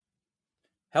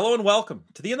Hello and welcome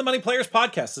to the In the Money Players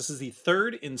podcast. This is the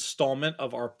third installment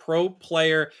of our Pro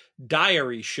Player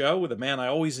Diary show with a man I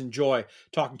always enjoy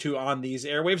talking to on these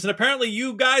airwaves. And apparently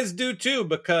you guys do too,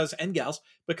 and gals,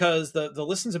 because the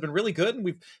listens have been really good and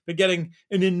we've been getting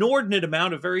an inordinate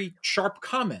amount of very sharp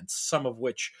comments, some of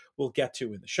which we'll get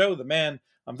to in the show. The man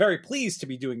I'm very pleased to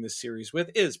be doing this series with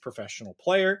is professional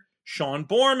player Sean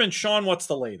Borman. Sean, what's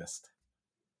the latest?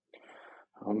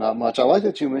 Oh, not much. I like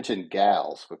that you mentioned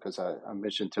gals because I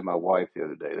mentioned to my wife the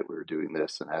other day that we were doing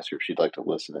this and asked her if she'd like to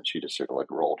listen, and she just sort of like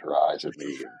rolled her eyes at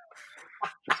me and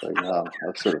just like, no,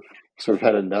 I've sort of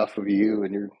had enough of you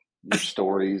and your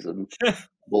stories and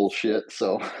bullshit.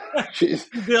 So she's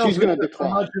going to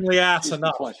decline.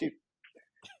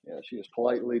 She has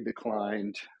politely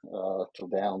declined to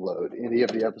download any of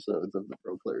the episodes of the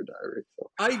Pro Player Diary. So.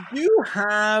 I do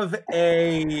have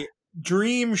a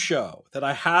dream show that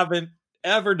I haven't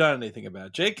ever done anything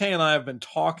about. JK and I have been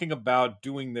talking about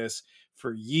doing this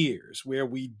for years, where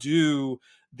we do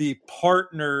the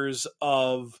partners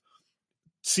of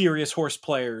serious horse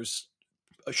players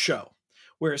a show,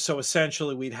 where so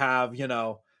essentially we'd have,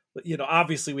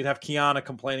 obviously we'd have Kiana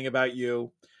complaining about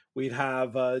you. We'd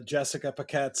have Jessica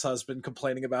Paquette's husband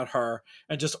complaining about her,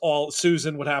 and just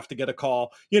Susan would have to get a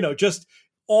call, just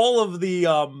all of the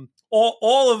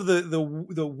all of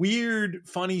the weird,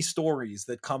 funny stories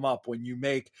that come up when you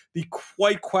make the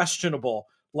quite questionable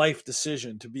life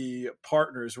decision to be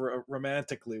partners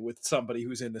romantically with somebody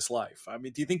who's in this life. I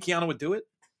mean, do you think Kiana would do it?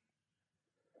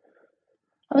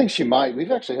 I think she might.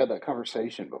 We've actually had that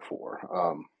conversation before.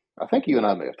 I think you and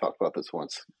I may have talked about this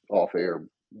once off air,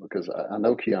 because I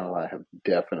know Kiana and I have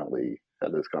definitely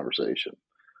had this conversation,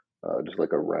 just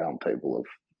like a round table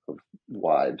of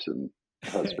wives and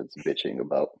husbands bitching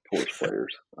about horse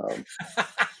players.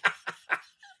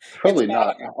 Probably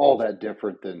not all that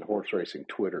different than horse racing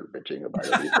Twitter bitching about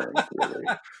everything. Really.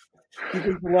 You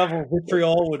think the level of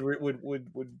vitriol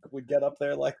would get up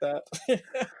there like that?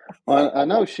 Well, I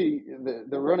know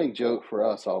the running joke for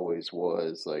us always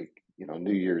was like,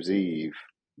 New Year's Eve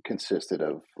consisted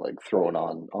of like throwing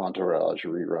on Entourage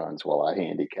reruns while I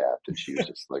handicapped, and she was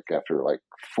just like, after like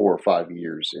 4 or 5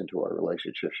 years into our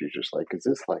relationship, she's just like, is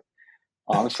this like,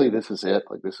 honestly, this is it?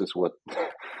 Like, this is what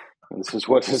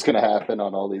is going to happen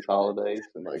on all these holidays,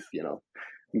 and like,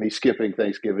 me skipping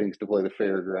Thanksgivings to play the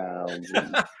fairgrounds,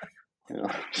 and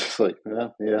just like,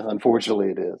 yeah, unfortunately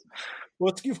it is.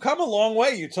 Well, you've come a long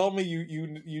way. You told me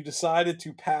you decided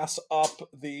to pass up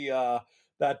the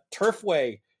that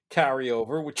Turfway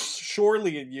carryover, which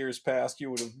surely in years past you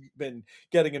would have been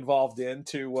getting involved in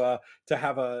to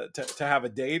have a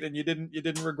date, and you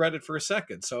didn't regret it for a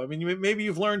second. So I mean, maybe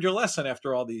you've learned your lesson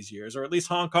after all these years, or at least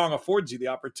Hong Kong affords you the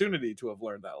opportunity to have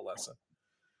learned that lesson.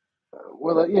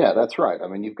 Well, yeah, that's right. I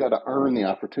mean, you've got to earn the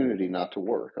opportunity not to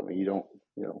work. I mean, you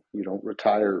don't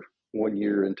retire 1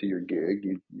 year into your gig.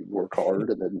 You work hard,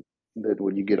 and then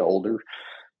when you get older,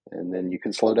 and then you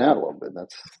can slow down a little bit.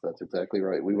 That's exactly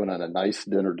right. We went on a nice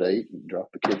dinner date and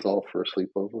dropped the kids off for a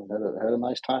sleepover and had a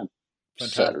nice time.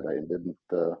 Fantastic. Saturday, and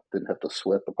didn't have to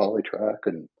sweat the poly track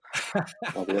and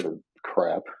all the other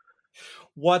crap.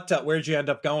 Where'd you end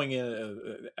up going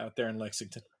out there in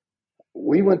Lexington?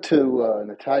 We went to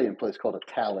an Italian place called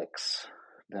Italics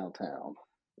downtown.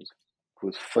 It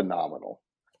was phenomenal.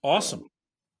 Awesome.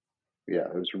 Yeah,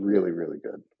 it was really, really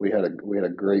good. We had a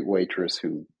great waitress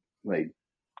who made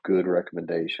good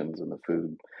recommendations, and the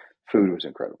food was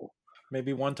incredible.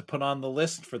 Maybe one to put on the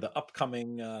list for the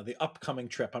upcoming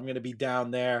trip. I'm going to be down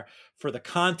there for the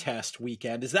contest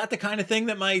weekend. Is that the kind of thing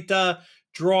that might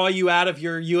draw you out of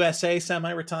your USA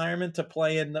semi-retirement to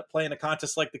play in a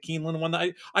contest like the Keeneland one?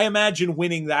 I imagine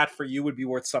winning that for you would be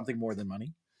worth something more than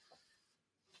money.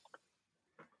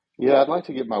 Yeah, I'd like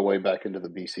to get my way back into the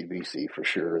BCBC for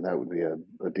sure, and that would be a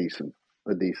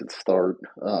decent start.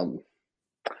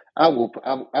 I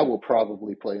will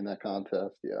probably play in that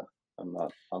contest. Yeah, I'm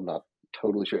not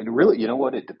totally sure. And really, you know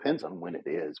what? It depends on when it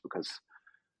is, because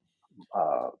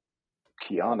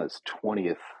Kiana's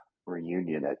 20th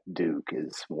reunion at Duke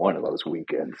is one of those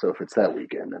weekends. So if it's that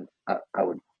weekend, then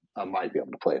I might be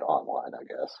able to play it online, I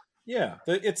guess. Yeah,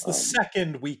 it's the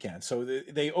second weekend. So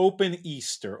they open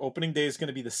Easter. Opening day is going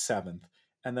to be the 7th,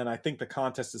 and then I think the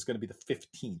contest is going to be the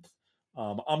 15th.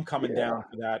 I'm coming down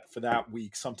for that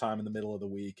week, sometime in the middle of the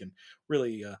week, and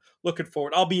really looking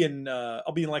forward. I'll be in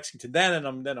Lexington then,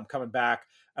 and I'm coming back,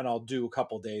 and I'll do a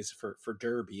couple days for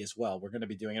Derby as well. We're going to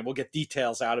be doing, and we'll get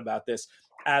details out about this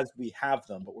as we have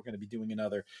them. But we're going to be doing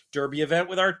another Derby event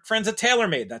with our friends at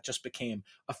TaylorMade that just became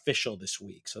official this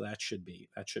week, so that should be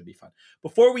fun.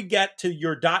 Before we get to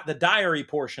the diary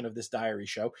portion of this diary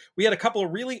show, we had a couple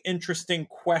of really interesting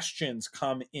questions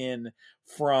come in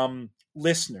from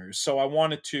listeners, so I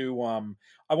wanted to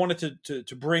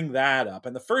bring that up.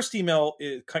 And the first email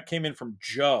came in from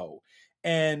Joe,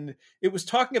 and it was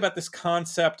talking about this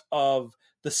concept of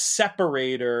the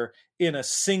separator in a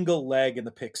single leg in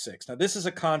the pick six. Now, this is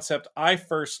a concept I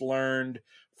first learned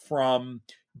from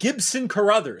Gibson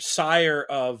Carruthers, sire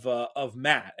of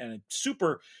Matt, and a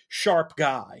super sharp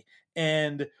guy,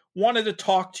 and wanted to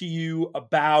talk to you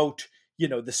about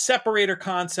the separator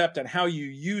concept and how you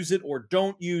use it or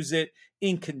don't use it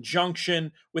in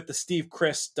conjunction with the Steve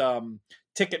Christ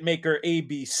ticket maker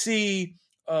ABC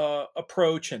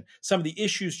approach, and some of the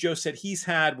issues Joe said he's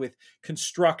had with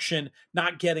construction,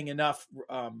 not getting enough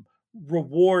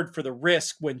reward for the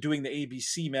risk when doing the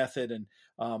ABC method. And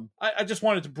I just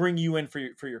wanted to bring you in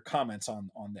for your comments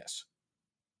on this.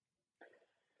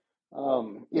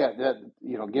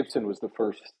 Gibson was the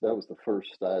first. That was the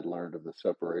first I had learned of the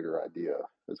separator idea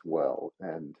as well.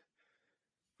 And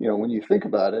when you think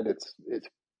about it, it's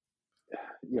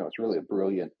really a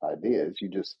brilliant idea. Is you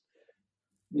just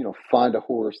find a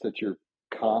horse that you're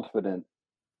confident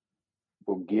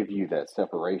will give you that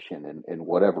separation in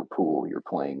whatever pool you're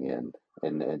playing in,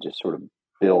 and just sort of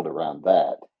build around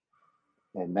that.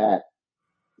 And that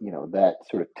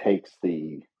sort of takes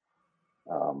the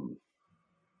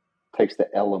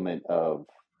element of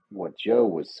what Joe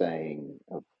was saying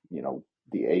of,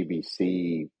 the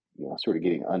ABC, sort of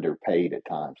getting underpaid at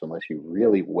times unless you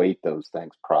really weight those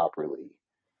things properly,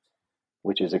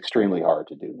 which is extremely hard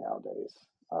to do nowadays.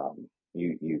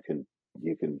 You can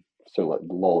sort of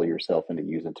lull yourself into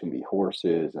using too many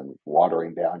horses and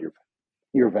watering down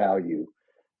your value.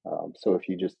 So if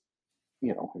you just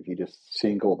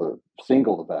single the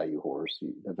value horse,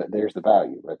 there's the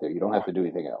value right there. You don't have to do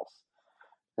anything else.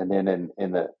 And then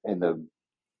in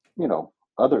the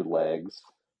other legs,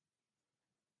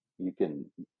 you can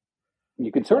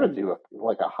sort of do a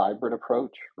hybrid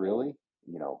approach, really.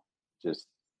 Just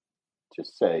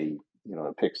say,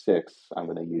 in pick six, I'm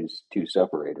going to use two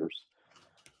separators,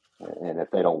 and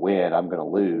if they don't win, I'm going to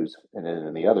lose. And then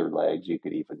in the other legs, you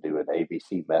could even do an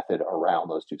ABC method around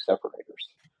those two separators.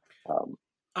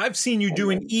 I've seen you do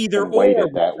an either or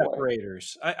with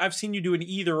separators. I've seen you do an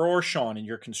either or, Sean, in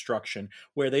your construction,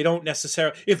 where they don't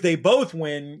necessarily, if they both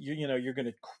win, you're going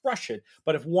to crush it.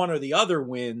 But if one or the other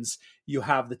wins, you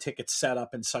have the ticket set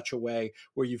up in such a way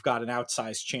where you've got an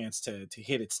outsized chance to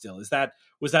hit it still. Was that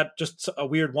just a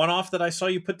weird one-off that I saw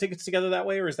you put tickets together that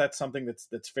way, or is that something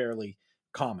that's fairly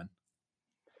common?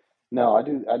 No, I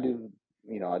do. I do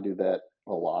that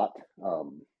a lot.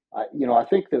 I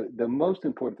think the most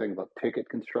important thing about ticket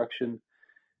construction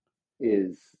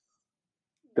is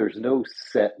there's no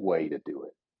set way to do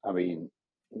it. I mean,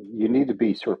 you need to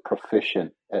be sort of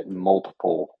proficient at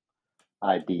multiple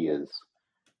ideas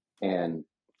and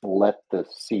let the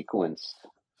sequence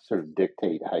sort of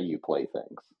dictate how you play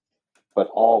things, but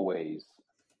always,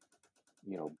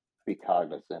 be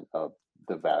cognizant of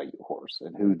the value horse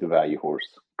and who the value horse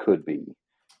could be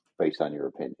based on your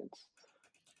opinions.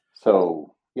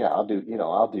 So yeah, I'll do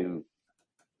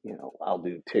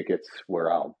tickets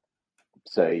where I'll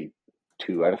say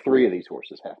 2 out of 3 of these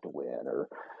horses have to win, or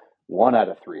 1 out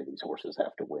of 3 of these horses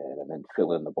have to win, and then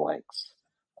fill in the blanks.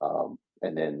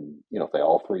 And then, if they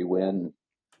all 3 win,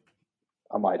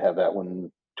 I might have that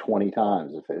one 20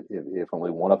 times. If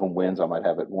only one of them wins, I might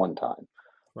have it 1 time.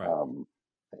 Right.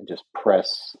 And just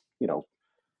press,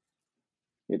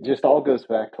 it just all goes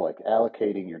back to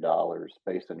allocating your dollars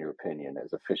based on your opinion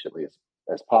as efficiently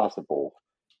as possible.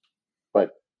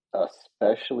 But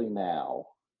especially now,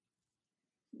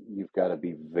 you've got to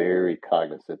be very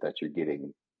cognizant that you're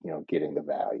getting the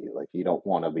value. You don't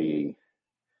want to be,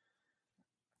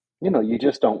 you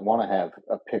just don't want to have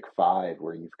a pick 5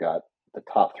 where you've got the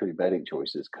top 3 betting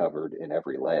choices covered in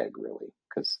every leg, really.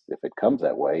 Because if it comes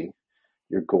that way,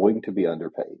 you're going to be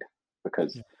underpaid,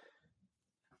 because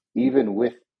even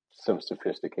with some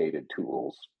sophisticated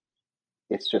tools,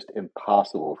 it's just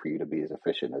impossible for you to be as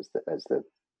efficient as the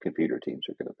computer teams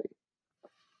are going to be.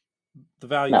 The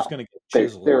value is going to get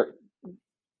chiseled.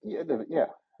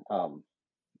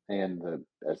 And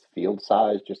as field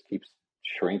size just keeps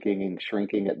shrinking and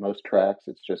shrinking at most tracks,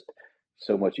 it's just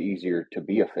so much easier to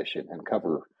be efficient and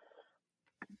cover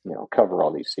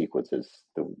all these sequences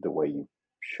the way you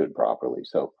should properly.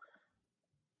 So,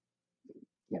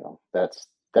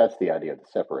 that's the idea of the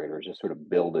separator, is just sort of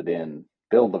build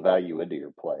the value into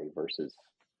your play versus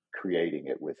creating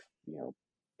it with,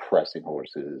 pressing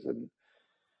horses and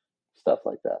stuff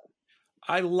like that.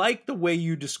 I like the way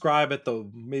you describe it, though.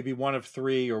 Maybe one of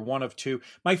three or one of two.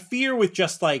 My fear with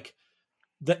just like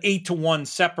the 8-1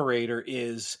 separator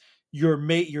is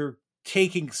you're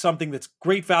taking something that's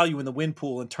great value in the win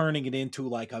pool and turning it into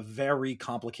like a very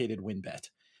complicated win bet.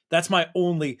 That's my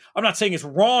only, I'm not saying it's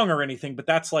wrong or anything, but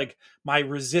that's like my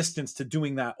resistance to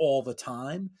doing that all the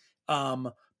time.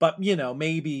 But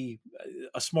maybe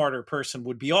a smarter person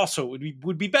would be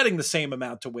betting the same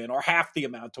amount to win or half the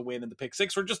amount to win in the pick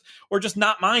six, or just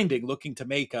not minding looking to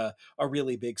make a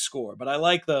really big score. But I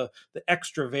like the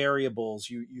extra variables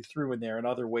you threw in there and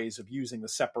other ways of using the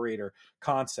separator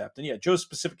concept. And yeah, Joe's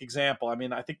specific example, I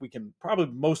mean, I think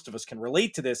most of us can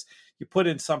relate to this. You put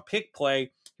in some pick play,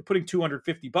 you're putting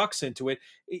 $250 into it.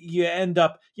 You end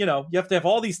up, you have to have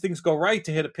all these things go right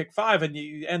to hit a pick five, and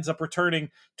you ends up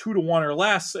returning 2-1 or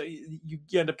less. You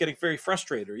end up getting very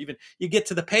frustrated. Or even you get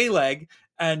to the pay leg,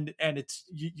 and it's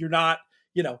you're not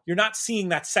seeing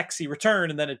that sexy return,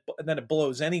 and then it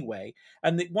blows anyway.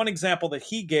 And the one example that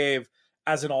he gave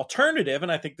as an alternative,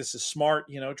 and I think this is smart,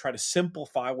 try to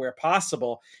simplify where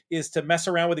possible, is to mess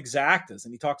around with exactas.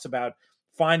 And he talks about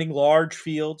finding large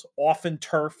fields, often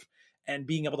turf, and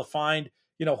being able to find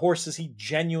horses he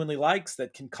genuinely likes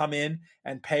that can come in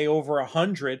and pay over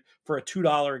 $100 for a $2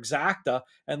 exacta,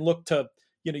 and look to,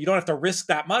 you don't have to risk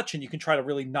that much, and you can try to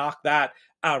really knock that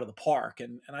out of the park.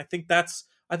 And I think that's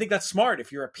smart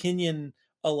if your opinion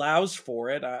allows for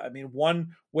it. I mean,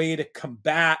 one way to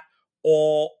combat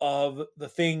all of the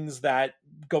things that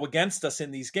go against us in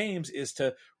these games is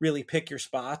to really pick your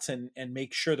spots and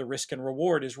make sure the risk and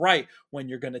reward is right when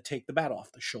you're going to take the bat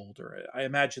off the shoulder. I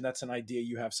imagine that's an idea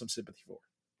you have some sympathy for.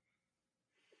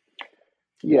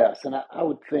 Yes, and I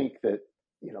would think that,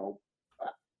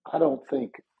 I don't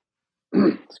think,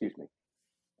 excuse me,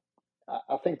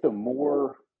 I think the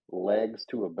more legs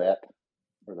to a bet,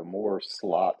 or the more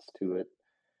slots to it,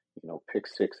 pick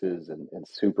sixes and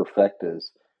superfectas,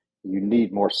 you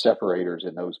need more separators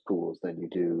in those pools than you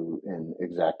do in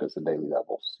exactas and daily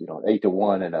doubles.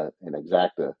 8-1 in an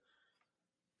exacta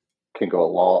can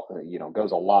go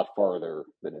goes a lot farther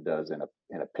than it does in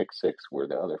a pick six, where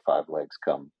the other five legs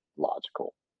come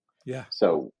logical. Yeah.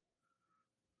 So,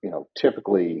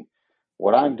 typically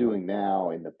what I'm doing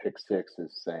now in the pick six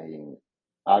is saying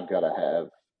I've got to have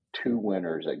two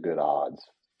winners at good odds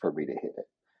for me to hit it.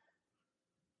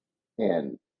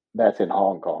 And that's in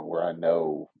Hong Kong, where I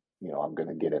know, I'm going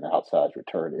to get an outsized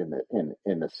return.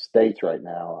 In the States right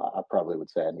now, I probably would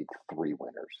say I need three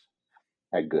winners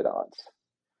at good odds.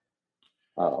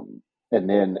 And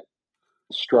then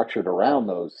structured around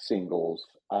those singles,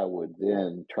 I would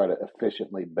then try to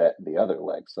efficiently bet the other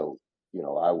leg. So,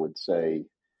 I would say,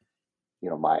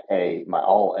 my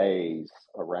all A's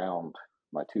around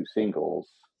my two singles,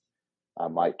 I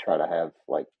might try to have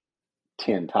like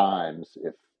 10 times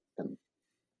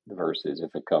versus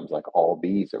if it comes like all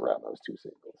B's around those two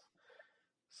singles.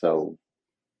 So,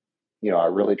 I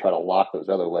really try to lock those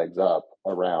other legs up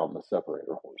around the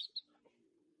separator horses.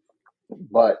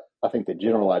 But I think the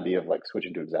general idea of like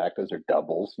switching to exactas or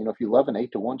doubles, if you love an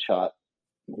 8-1 shot,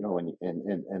 and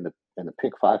the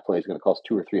pick five play is going to cost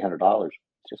 $200 or $300,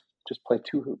 just play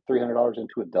 $200-300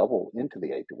 into a double into the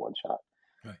 8-1 shot,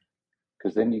 right?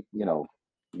 Because then you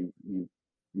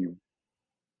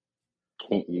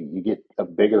get a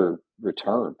bigger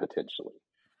return potentially,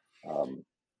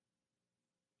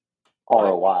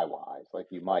 ROI wise. Like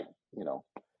you might,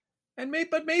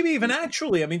 but maybe even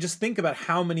actually, I mean, just think about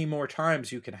how many more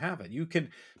times you can have it.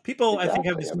 People, exactly. I think,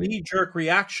 have this knee-jerk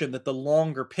reaction that the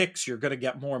longer picks, you're going to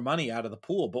get more money out of the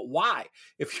pool. But why?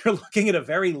 If you're looking at a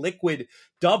very liquid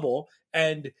double,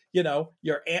 and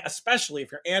especially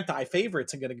if you're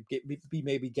anti-favorites and going to be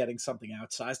maybe getting something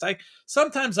outsized.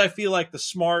 Sometimes I feel like the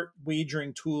smart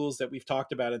wagering tools that we've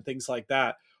talked about and things like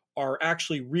that are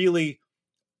actually really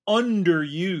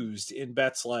underused in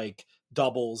bets like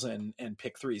doubles and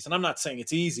pick threes. And I'm not saying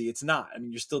it's easy. It's not. I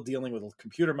mean, you're still dealing with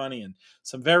computer money and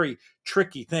some very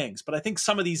tricky things. But I think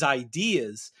some of these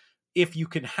ideas, if you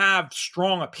can have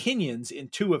strong opinions in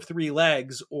 2 of 3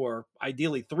 legs, or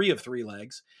ideally 3 of 3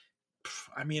 legs,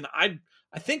 I mean, I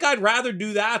think I'd rather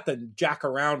do that than jack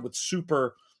around with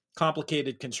super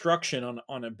complicated construction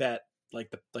on a bet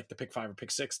like the pick 5 or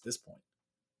pick 6 at this point.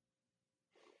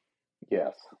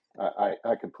 Yes,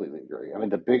 I completely agree. I mean,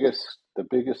 the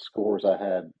biggest scores I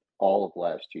had all of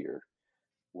last year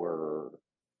were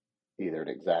either an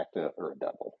exacta or a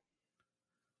double.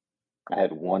 I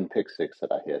had one pick six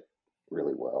that I hit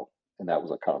really well, and that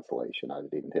was a consolation. I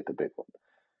didn't even hit the big one,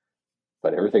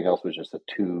 but everything else was just a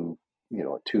two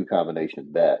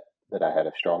combination bet that I had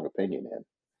a strong opinion in,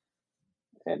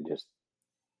 and just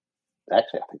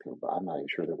Actually, I think I'm not even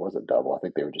sure there was a double. I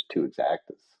think they were just two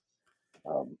exactas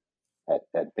um,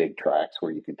 at big tracks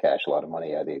where you could cash a lot of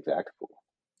money out of the exacta pool.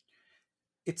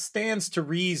 It stands to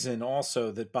reason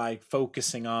also that by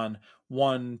focusing on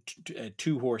one,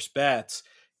 two horse bets,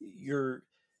 you're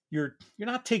you're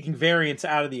not taking variance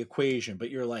out of the equation, but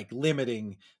you're like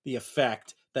limiting the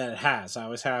effect that it has. I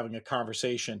was having a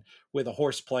conversation with a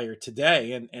horse player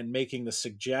today and making the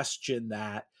suggestion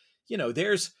that,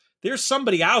 there's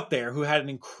somebody out there who had an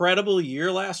incredible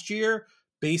year last year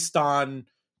based on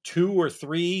two or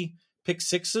three pick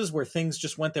sixes where things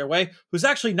just went their way, who's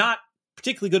actually not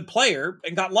particularly good player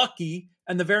and got lucky,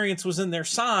 and the variance was in their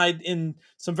side in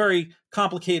some very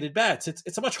complicated bets.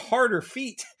 It's a much harder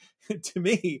feat to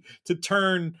me to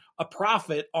turn a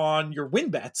profit on your win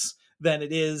bets than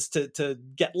it is to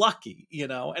get lucky,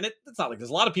 And it's not like there's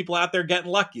a lot of people out there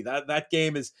getting lucky. That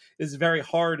game is very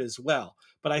hard as well.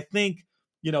 But I think,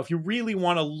 if you really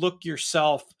want to look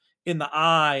yourself in the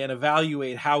eye and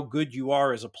evaluate how good you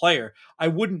are as a player, I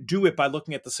wouldn't do it by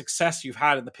looking at the success you've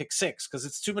had in the pick six because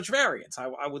it's too much variance.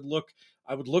 I would look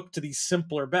to these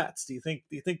simpler bets. Do you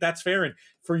think that's fair? And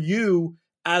for you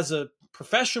as a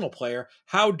professional player,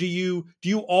 how do you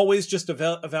always just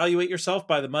evaluate yourself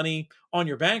by the money on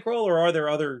your bankroll, or are there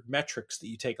other metrics that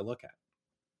you take a look at?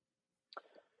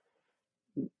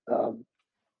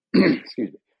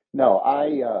 Excuse me. No,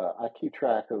 I keep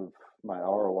track of my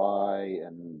ROI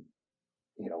and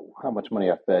how much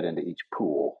money I've bet into each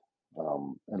pool,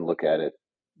 and look at it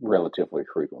relatively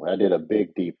frequently. I did a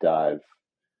big deep dive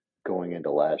going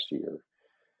into last year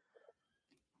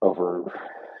over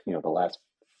the last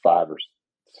 5 or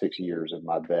 6 years of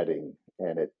my betting,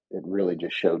 and it really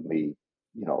just showed me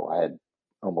I had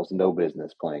almost no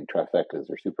business playing trifectas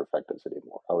or superfectas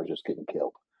anymore. I was just getting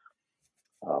killed.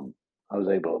 I was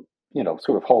able to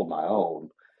sort of hold my own,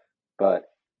 but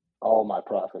all my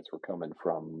profits were coming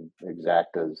from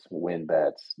exactas, win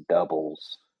bets,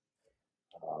 doubles,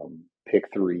 pick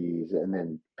threes, and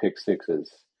then pick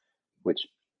sixes, which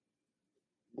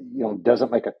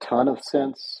doesn't make a ton of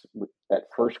sense at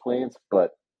first glance,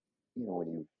 but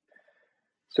when you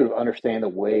sort of understand the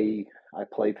way I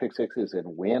play pick sixes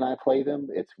and when I play them,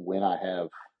 it's when I have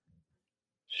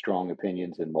strong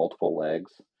opinions in multiple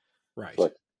legs. Right.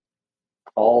 But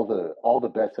all the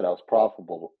bets that I was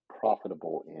profitable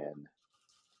in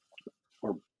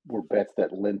were bets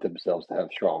that lend themselves to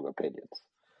have strong opinions.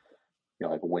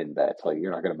 Like win bets. Like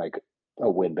you're not going to make a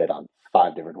win bet on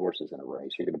 5 different horses in a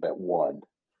race. You're going to bet one.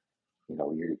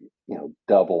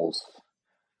 Doubles.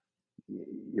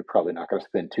 You're probably not going to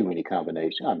spend too many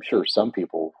combinations. I'm sure some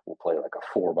people will play like a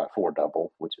 4x4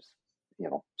 double, which is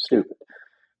stupid.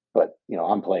 But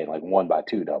I'm playing like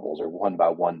 1x2 doubles or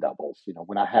 1x1 doubles.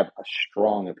 When I have a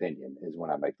strong opinion is when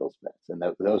I make those bets, and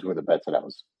those were the bets that I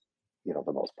was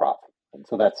the most profitable. And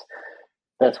so that's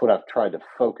what I've tried to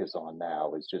focus on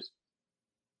now is just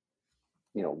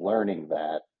learning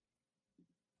that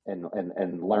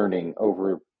and learning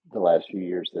over the last few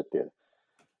years that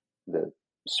the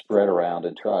spread around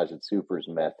and tries and supers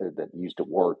method that used to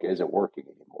work isn't working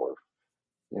anymore.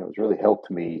 It's really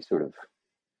helped me sort of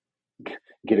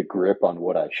get a grip on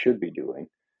what I should be doing.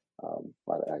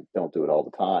 I don't do it all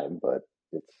the time, but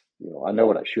it's I know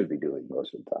what I should be doing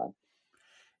most of the time.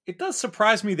 It does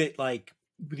surprise me that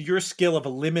with your skill of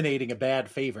eliminating a bad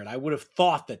favorite, I would have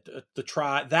thought that the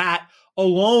try that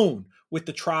alone with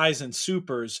the tries and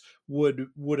supers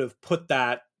would have put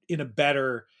that in a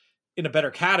better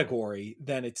category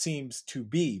than it seems to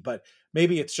be. But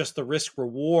maybe it's just the risk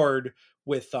reward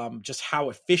with just how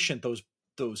efficient those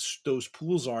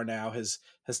pools are now has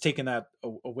taken that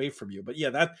away from you. But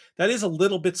yeah, that is a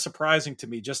little bit surprising to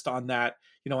me just on that.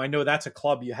 I know that's a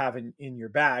club you have in your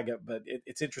bag, but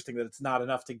it's interesting that it's not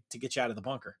enough to get you out of the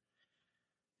bunker.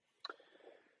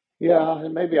 Yeah,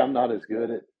 and maybe I'm not as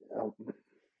good at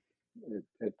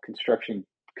constructing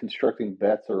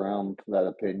bets around that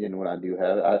opinion when I do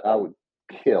have it. I would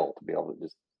kill to be able to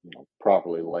just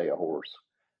properly lay a horse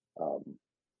on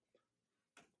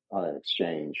an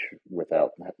exchange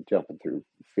without jumping through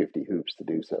 50 hoops to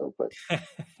do so. But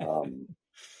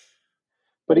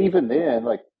but even then,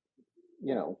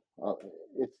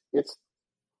 it's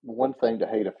one thing to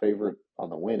hate a favorite on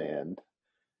the win end,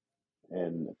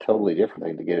 and a totally different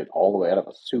thing to get it all the way out of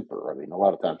a super. I mean, a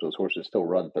lot of times those horses still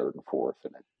run third and fourth,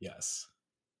 and yes,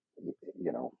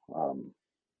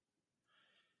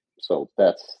 so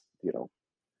that's the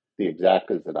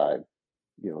exactas that I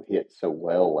hit so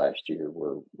well last year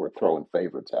were throwing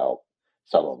favorites out,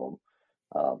 some of them,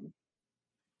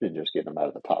 and just getting them out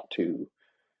of the top two.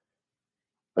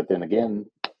 But then again,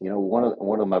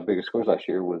 one of my biggest scores last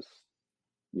year was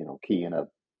keying a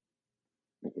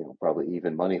probably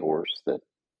even money horse that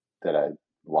I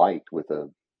liked with a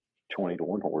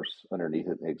 20-1 horse underneath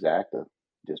it, exacta,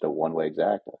 just a one-way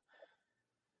exacta.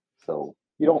 So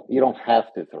you don't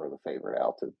have to throw the favorite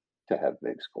out to have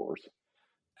big scores.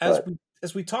 As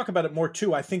But we talk about it more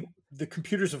too, I think the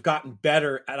computers have gotten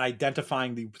better at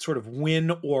identifying the sort of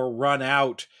win or run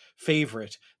out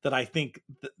favorite that I think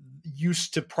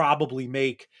used to probably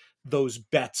make those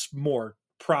bets more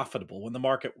profitable when the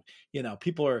market,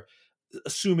 people are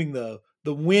assuming the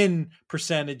win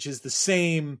percentage is the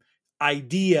same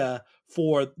idea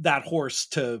for that horse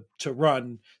to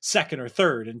run second or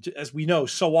third, and as we know,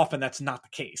 so often that's not the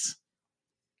case.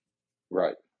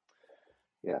 right,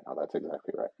 yeah, no, that's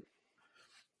exactly right.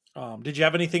 Did you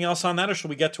have anything else on that, or should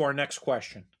we get to our next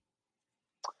question?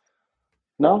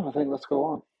 No, I think let's go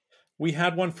on. We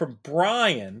had one from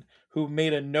Brian who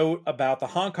made a note about the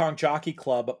Hong Kong Jockey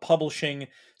Club publishing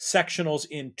sectionals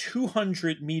in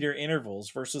 200-meter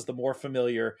intervals versus the more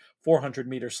familiar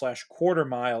 400-meter / quarter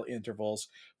mile intervals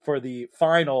for the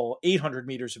final 800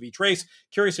 meters of each race.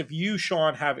 Curious if you,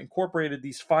 Sean, have incorporated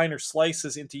these finer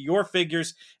slices into your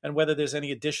figures and whether there's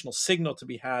any additional signal to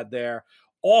be had there.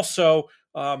 Also,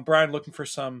 Brian looking for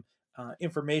some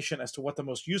information as to what the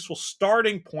most useful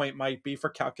starting point might be for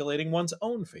calculating one's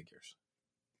own figures.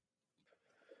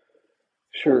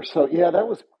 Sure. So yeah, that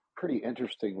was pretty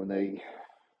interesting when they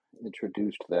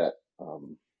introduced that. I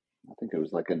think it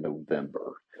was like in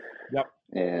November. Yep.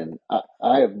 And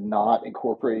I have not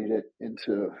incorporated it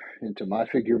into my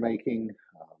figure making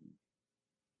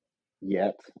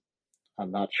yet.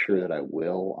 I'm not sure that I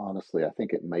will, honestly. I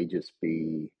think it may just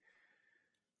be,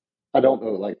 I don't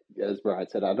know, like as Brian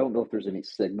said, I don't know if there's any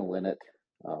signal in it,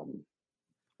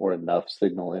 or enough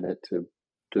signal in it to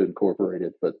incorporate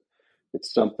it, but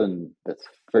it's something that's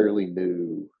fairly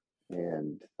new,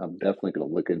 and I'm definitely going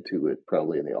to look into it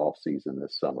probably in the off season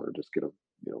this summer. Just get a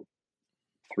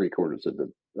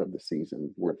 3/4 of the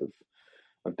season worth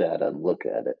of data and look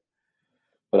at it.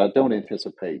 But I don't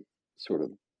anticipate sort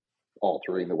of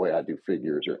altering the way I do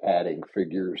figures or adding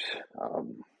figures.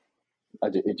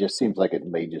 It just seems like it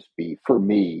may just be, for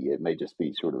me, it may just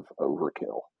be sort of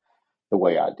overkill the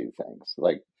way I do things.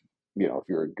 Like, if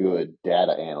you're a good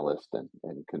data analyst and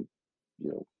can,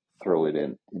 throw it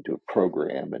into a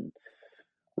program and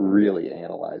really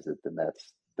analyze it, then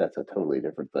that's a totally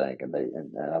different thing. And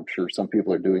I'm sure some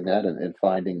people are doing that and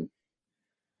finding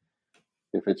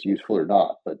if it's useful or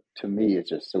not. But to me, it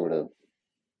just sort of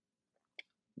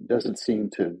doesn't seem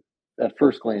to, at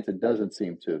first glance, it doesn't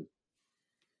seem to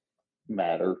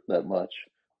matter that much,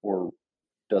 or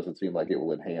doesn't seem like it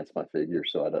will enhance my figure.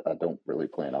 So I don't really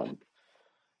plan on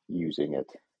using it.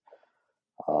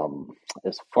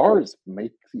 As far as a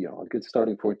good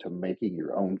starting point to making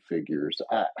your own figures,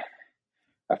 I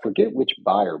forget which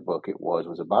Beyer book it was.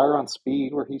 Was it Beyer on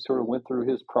Speed where he sort of went through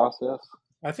his process?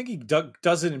 I think he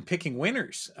does it in Picking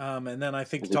Winners, and then I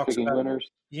think Is he talks Picking about Winners?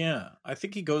 Yeah, I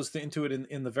think he goes into it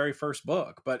in the very first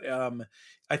book, but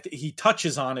he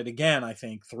touches on it again, I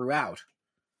think, throughout.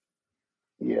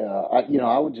 Yeah,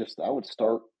 I would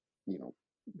start,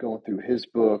 going through his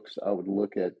books. I would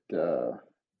look at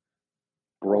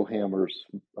Brohammer's,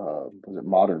 was it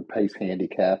Modern Pace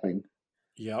Handicapping?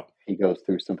 Yep. He goes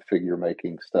through some figure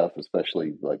making stuff,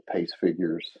 especially like pace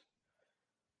figures.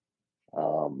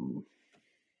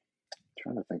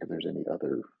 Trying to think if there's any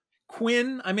other.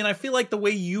 Quinn, I mean, I feel like the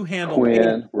way you handle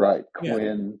Quinn, right? Yeah.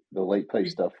 Quinn, the late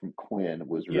pace stuff from Quinn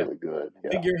was really good.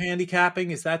 Yeah. Figure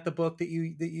handicapping, is that the book that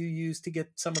you use to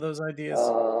get some of those ideas?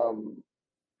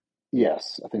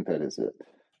 Yes, I think that is it.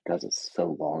 Guys, it's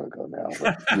so long ago now.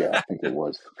 But yeah, I think it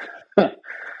was.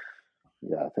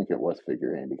 Yeah, I think it was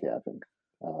figure handicapping.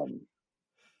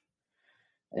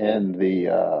 And the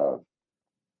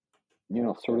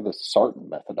sort of the Sarton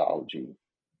methodology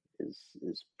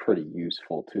is pretty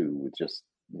useful too, with just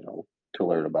to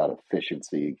learn about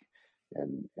efficiency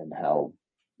and how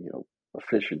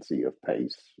efficiency of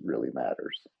pace really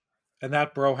matters. And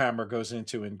that Brohammer goes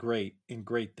into in great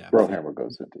depth. Brohammer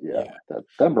goes into that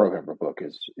Brohammer book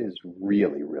is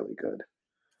really, really good.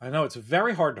 I know it's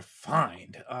very hard to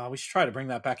find. We should try to bring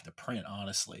that back into print.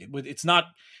 Honestly, it's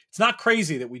not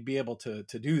crazy that we'd be able to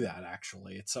do that.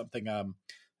 Actually, it's something.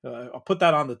 I'll put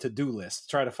that on the to-do list.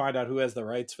 Try to find out who has the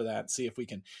rights for that and see if we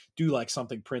can do like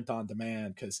something print on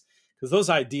demand, because those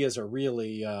ideas are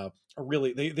really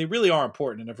they really are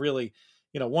important and have really,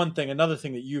 another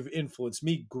thing that you've influenced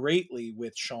me greatly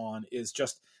with, Sean, is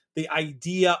just the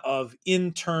idea of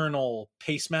internal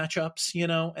pace matchups,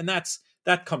 and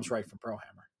that comes right from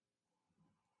Brohammer.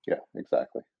 Yeah,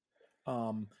 exactly.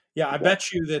 Yeah, I Okay.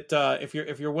 bet you that if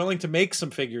you're willing to make some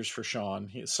figures for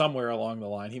Sean somewhere along the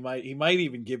line, he might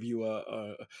even give you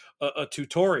a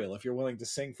tutorial if you're willing to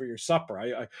sing for your supper.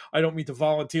 I don't mean to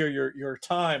volunteer your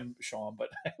time, Sean, but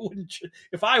I wouldn't.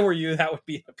 If I were you, that would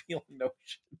be an appealing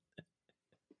notion.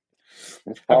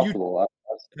 It's Have you possible.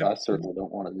 I have, certainly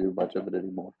don't want to do much of it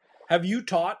anymore. have you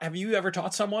taught? Have you ever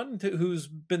taught someone who's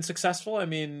been successful? I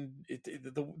mean,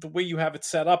 the way you have it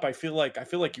set up, I feel like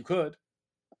you could.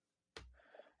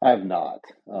 I have not.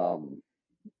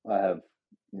 I have,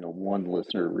 one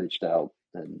listener reached out,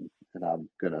 and I'm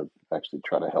gonna actually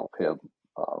try to help him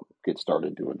get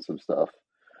started doing some stuff.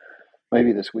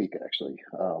 Maybe this week, actually.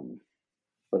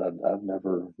 But I've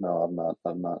never. No,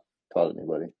 I've not taught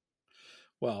anybody.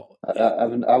 Well,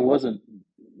 I wasn't.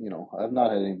 I've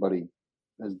not had anybody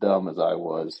as dumb as I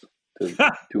was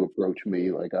to approach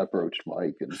me like I approached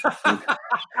Mike and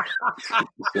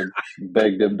said,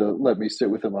 begged him to let me sit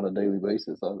with him on a daily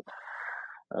basis.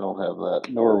 I don't have that,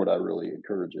 nor would I really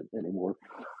encourage it anymore.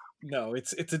 no,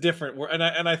 it's a different word, and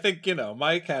I think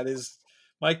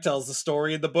Mike tells the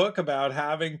story in the book about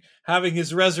having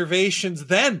his reservations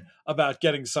then about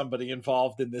getting somebody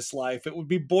involved in this life. It would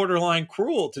be borderline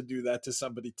cruel to do that to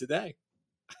somebody today.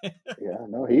 Yeah,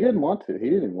 no, he didn't want to. He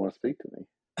didn't even want to speak to me,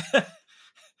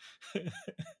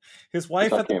 His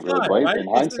which wife I at the can't really time, blame. right? In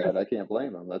hindsight, I can't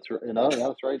blame him. That's right.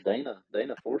 That's right.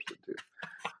 Dana forced him to.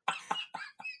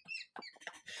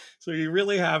 So you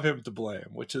really have him to blame,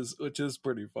 which is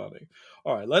pretty funny.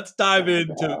 All right, let's dive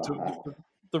into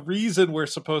the reason we're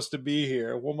supposed to be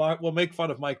here. We'll make fun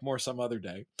of Mike more some other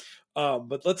day,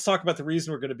 but let's talk about the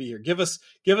reason we're going to be here. Give us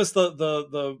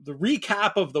the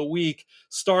recap of the week,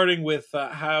 starting with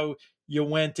how you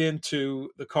went into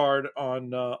the card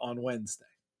on Wednesday.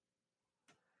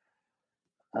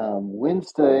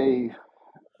 Wednesday,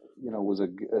 was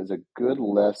a good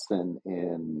lesson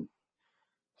in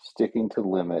sticking to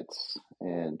limits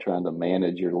and trying to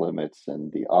manage your limits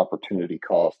and the opportunity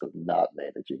cost of not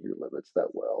managing your limits that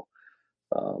well.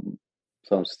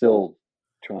 So I'm still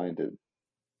trying to,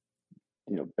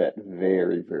 bet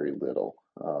very, very little.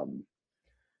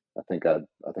 I think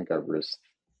I risked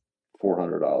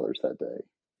 $400 that day,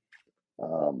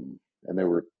 and there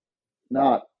were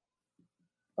not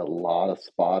a lot of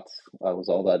spots I was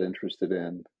all that interested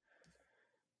in.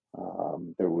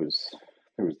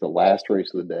 There was the last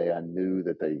race of the day. I knew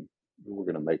that they were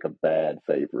going to make a bad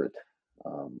favorite,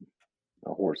 um,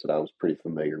 a horse that I was pretty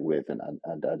familiar with, and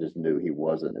I just knew he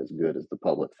wasn't as good as the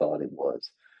public thought he was.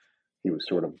 He was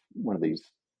sort of one of these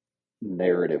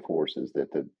narrative horses that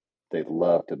they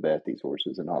love to bet these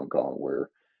horses in Hong Kong, where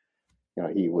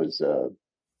he's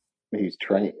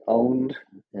owned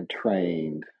and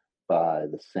trained by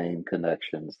the same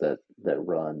connections that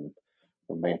run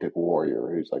Romantic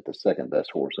Warrior, who's like the second best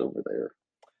horse over there.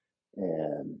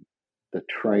 And the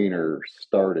trainer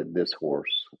started this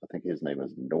horse. I think his name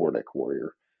is Nordic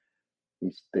Warrior.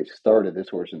 They started this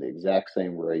horse in the exact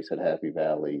same race at Happy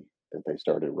Valley that they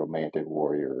started Romantic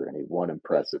Warrior, and he won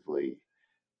impressively.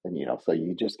 And so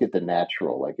you just get the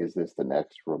natural, like, is this the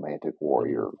next Romantic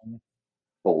Warrior Mm-hmm.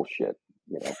 bullshit?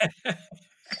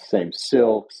 Same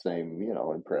silk, same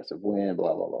impressive win,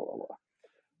 blah blah blah blah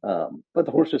blah. But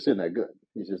the horse just isn't that good.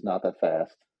 He's just not that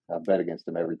fast. I've bet against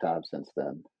him every time since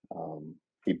then.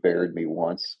 He buried me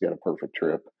once, got a perfect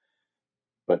trip,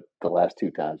 but the last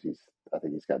two times I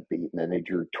think he's got beat. And then they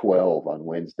drew 12 on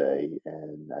Wednesday,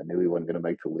 and I knew he wasn't going to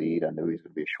make the lead. I knew he was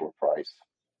going to be a short price.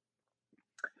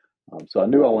 So I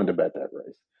knew I wanted to bet that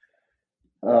race.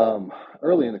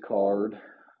 Early in the card,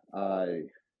 I,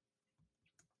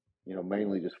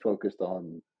 mainly just focused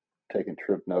on taking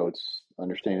trip notes,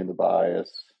 understanding the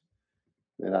bias.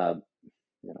 Then I,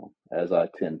 as I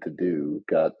tend to do,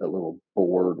 got a little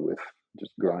bored with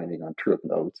just grinding on trip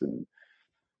notes and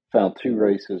found two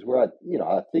races where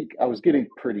I think I was getting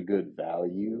pretty good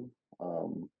value,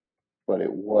 but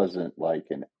it wasn't like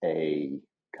an A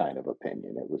kind of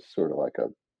opinion. It was sort of like a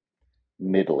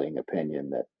middling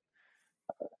opinion that,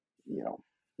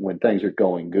 when things are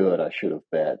going good, I should have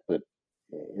bet, but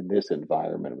in this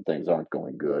environment, when things aren't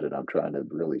going good, and I'm trying to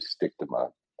really stick to my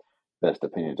best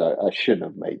opinions, I shouldn't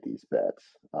have made these bets.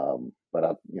 But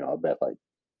I bet like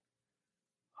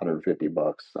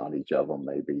 $150 on each of them,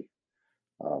 maybe.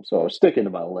 So I was sticking to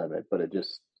my limit, but it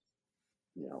just,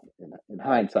 in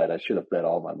hindsight, I should have bet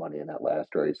all my money in that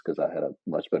last race because I had a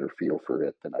much better feel for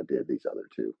it than I did these other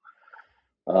two.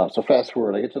 So fast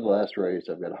forward, I get to the last race.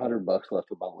 I've got $100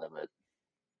 left of my limit.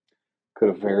 Could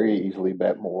have very easily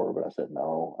bet more, but I said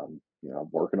no. I'm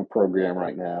working a program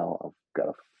right now. I've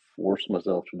got to force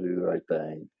myself to do the right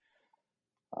thing.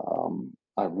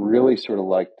 I really sort of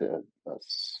liked a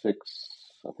 6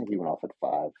 I think he went off at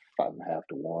 5.5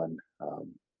 to 1.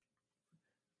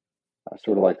 I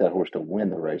sort of like that horse to win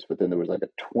the race, but then there was like a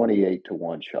 28 to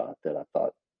 1 shot that I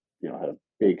thought, had a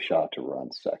big shot to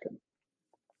run second.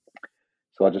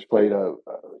 So I just played I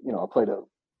played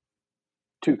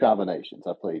two combinations.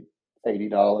 I played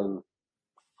 $80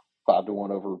 5 to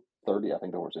 1 over 30. I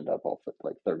think the horse ended up off at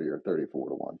like 30 or 34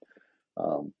 to 1.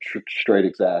 Straight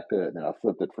exacta, and then I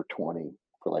flipped it for 20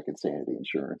 for like Insanity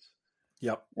Insurance.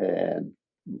 Yep. And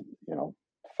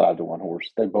 5 to 1 horse.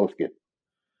 They both get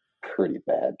pretty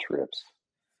bad trips.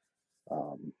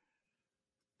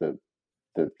 The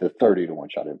 30 to 1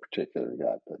 shot in particular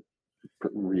got a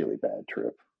really bad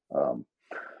trip.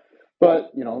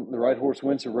 But the right horse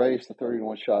wins the race. The 30 to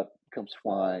 1 shot comes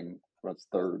flying, runs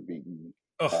third, beaten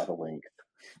by the length.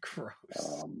 Gross.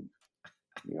 I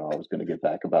was going to get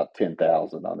back about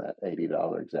 10,000 on that $80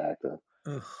 exacta.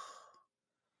 Ugh.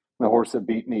 The horse that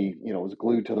beat me, was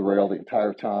glued to the rail the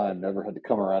entire time, never had to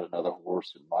come around another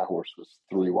horse. And my horse was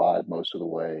 3 wide most of the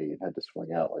way and had to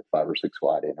swing out like 5 or 6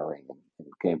 wide entering and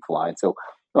came flying. So,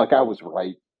 I was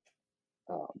right,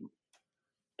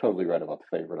 totally right about the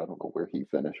favorite. I don't know where he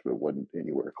finished, but it wasn't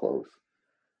anywhere close.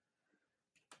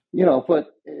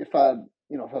 But if I've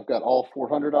got all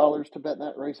 $400 to bet in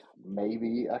that race,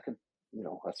 maybe I could,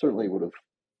 I certainly would have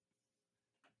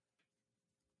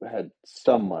had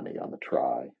some money on the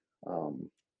try.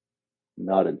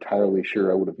 Not entirely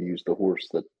sure I would have used the horse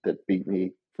that beat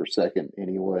me for second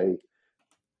anyway,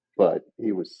 but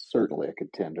he was certainly a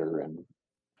contender, and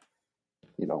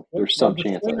there's some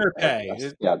chance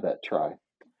I bet try.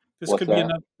 This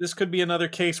could be another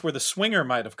case where the swinger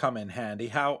might have come in handy.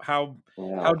 How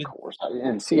of course.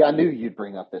 And see, I knew you'd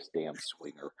bring up this damn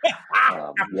swinger.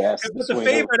 Yes, the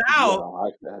favorite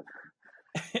out.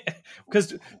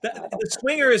 Because the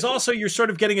swinger is also, you're sort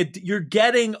of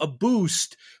getting a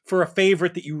boost for a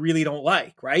favorite that you really don't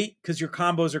like, right? Because your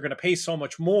combos are going to pay so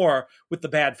much more with the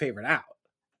bad favorite out.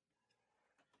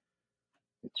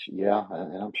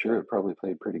 And I'm sure it probably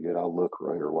played pretty good. I'll look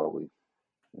right while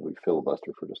we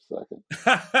filibuster for just a second.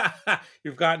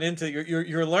 You've gotten into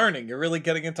you're learning. You're really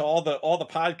getting into all the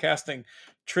podcasting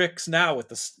tricks now with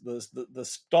the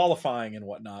stallifying and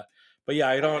whatnot. But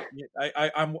yeah,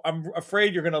 I'm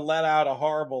afraid you're going to let out a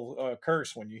horrible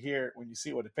curse when you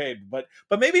see what it paid. But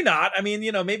maybe not. I mean,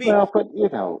 maybe. Well, but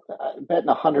betting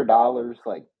 $100,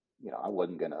 like, I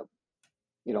wasn't going to.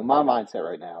 My mindset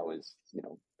right now is,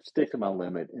 stick to my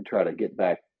limit and try to get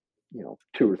back,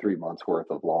 2 or 3 months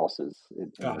worth of losses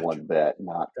in one bet,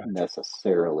 not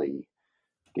necessarily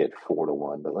get 4 to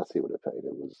 1. But let's see what it paid.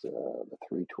 It was the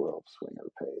 312 swinger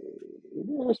paid. It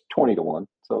was 20 to 1.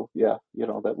 So yeah,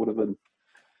 that would have been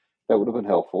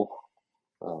helpful.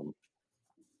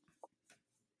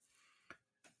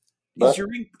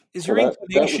 Is your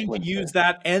inclination to use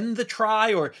that and the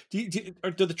try, or do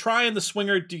the try and the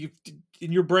swinger? Do you,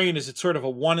 in your brain, is it sort of a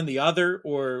one and the other,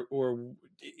 or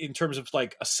in terms of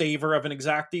like a saver of an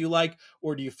exacta you like,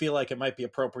 or do you feel like it might be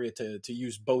appropriate to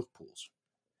use both pools?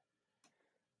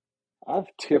 I've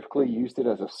typically used it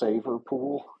as a saver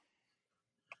pool.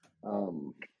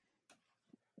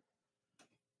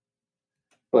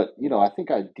 But, I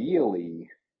think ideally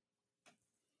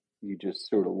you just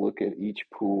sort of look at each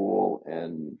pool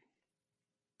and,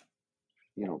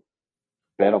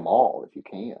 bet them all if you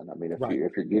can. I mean, if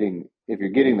you're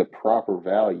getting the proper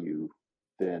value,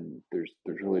 then there's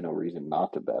really no reason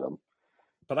not to bet them.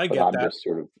 But I'm just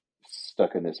sort of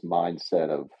stuck in this mindset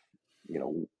of,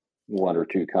 1 or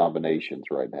 2 combinations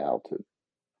right now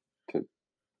to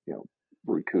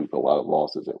recoup a lot of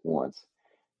losses at once,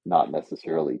 not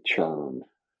necessarily churn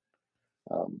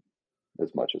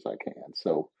as much as I can.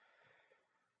 So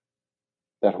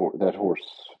that horse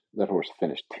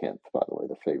finished 10th, by the way.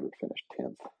 The favorite finished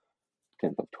 10th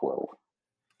of 12.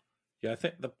 Yeah, I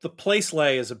think the place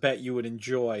lay is a bet you would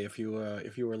enjoy if you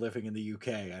were living in the UK.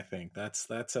 I think that's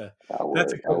a I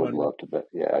would love to bet.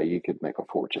 Yeah, you could make a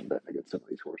fortune betting against some of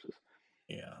these horses.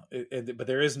 Yeah, but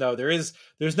there's no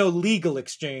legal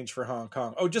exchange for Hong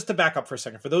Kong. Oh, just to back up for a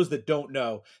second, for those that don't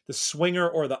know, the Swinger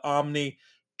or the Omni,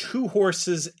 2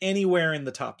 horses anywhere in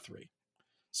the top 3.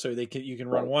 So you can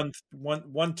run 1,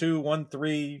 2, 1,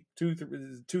 3,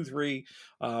 2, 3,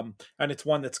 and it's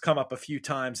one that's come up a few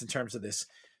times in terms of this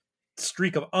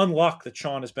streak of unluck that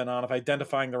Sean has been on of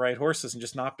identifying the right horses and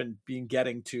just not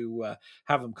getting to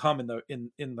have them come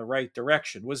in the right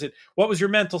direction. What was your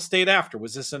mental state after?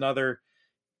 Was this another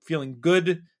feeling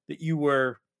good that you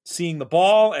were seeing the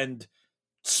ball and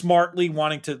smartly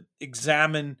wanting to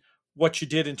examine what you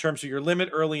did in terms of your limit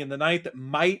early in the night that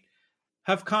might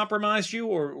have compromised you,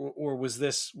 or was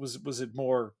it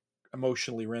more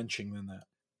emotionally wrenching than that?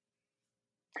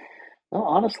 No,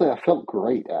 honestly, I felt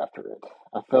great after it.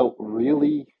 I felt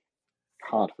really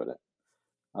confident.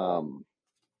 Um,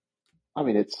 I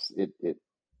mean, it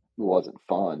wasn't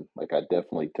fun. Like I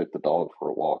definitely took the dog for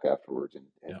a walk afterwards and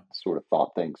Yeah. sort of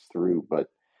thought things through. But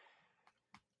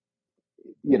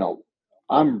you know,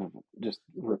 I'm just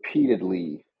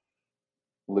repeatedly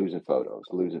losing photos.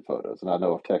 And I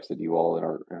know I've texted you all in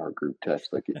our group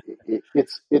text. Like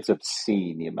it's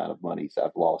obscene the amount of monies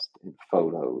I've lost in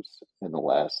photos in the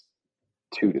last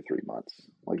 2 to 3 months.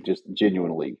 Like just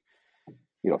genuinely,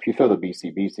 if you throw the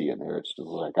BCBC in there, it's just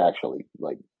like actually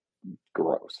like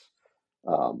gross.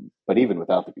 But even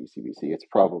without the BCBC, it's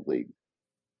probably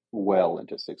well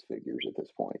into six figures at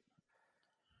this point.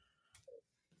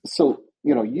 So,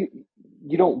 you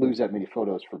don't lose that many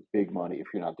photos for big money if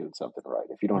you're not doing something right,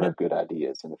 if you don't Yeah. have good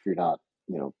ideas, and if you're not,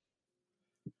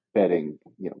 betting,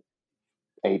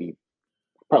 80,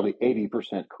 probably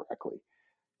 80% correctly.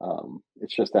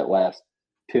 It's just that last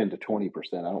 10 to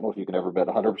 20%. I don't know if you can ever bet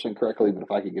 100% correctly, but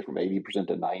if I could get from 80%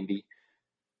 to 90,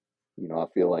 I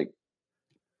feel like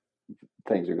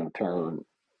things are going to turn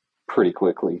pretty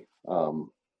quickly.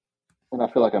 And I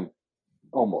feel like I'm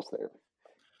almost there.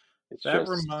 It's That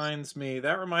just, reminds me.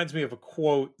 That reminds me of a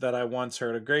quote that I once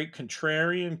heard. A great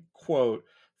contrarian quote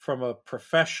from a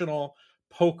professional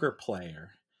poker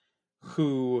player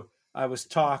who I was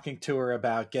talking to her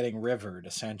about getting rivered,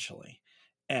 essentially,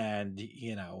 and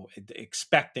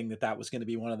expecting that was going to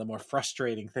be one of the more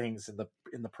frustrating things in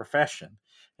the profession.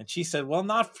 And she said, "Well,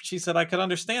 not." She said, "I could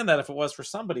understand that if it was for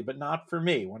somebody, but not for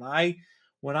me.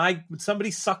 When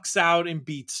somebody sucks out and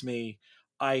beats me,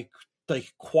 I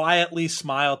like quietly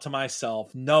smile to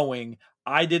myself, knowing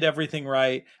I did everything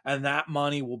right, and that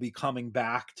money will be coming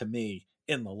back to me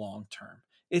in the long term."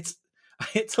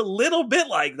 It's a little bit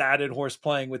like that in horse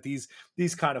playing with these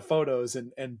kind of photos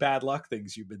and bad luck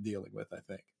things you've been dealing with, I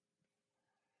think.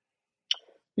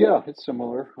 yeah, it's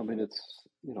similar. I mean,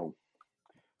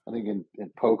 I think in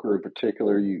poker in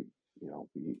particular, you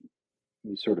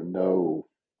sort of know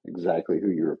exactly who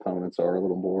your opponents are a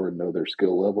little more and know their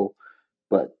skill level.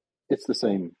 But it's the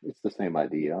same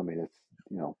idea. I mean,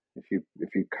 if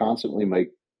you constantly make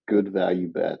good value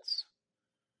bets,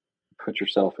 put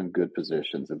yourself in good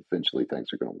positions, eventually things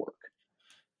are going to work.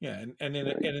 Yeah, and in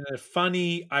a, Right? and in a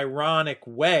funny, ironic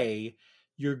way,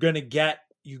 you're gonna get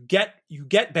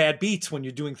bad beats when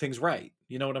you're doing things right.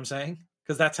 You know what I'm saying?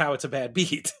 Because that's how it's a bad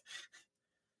beat.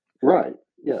 Right.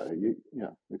 Yeah.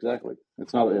 Yeah. Exactly.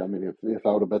 It's not. I mean, if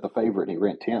I would have bet the favorite and he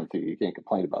ran 10th, you can't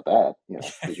complain about that.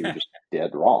 Because you were just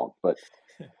dead wrong. But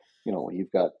when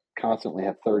you've got constantly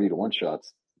have 30 to 1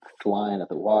 shots flying at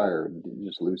the wire and you're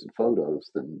just losing photos,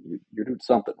 then you're doing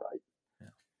something right.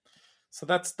 So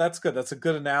that's good. That's a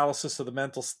good analysis of the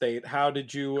mental state. What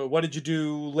did you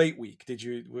do late week?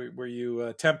 Were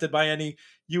you tempted by any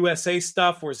USA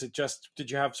stuff, or is it just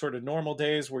did you have sort of normal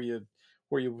days where you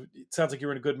it sounds like you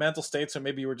were in a good mental state, so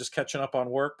maybe you were just catching up on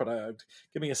work. But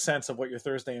give me a sense of what your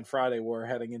Thursday and Friday were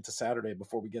heading into Saturday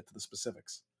before we get to the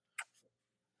specifics.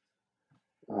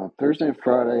 Thursday and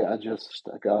Friday,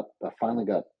 I finally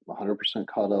got 100%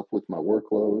 caught up with my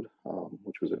workload,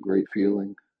 which was a great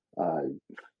feeling. I,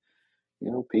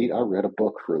 Pete, I read a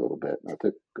book for a little bit. I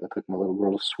took my little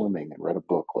girl swimming and read a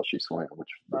book while she swam, which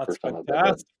is the That's first time I've done that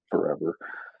fantastic. forever.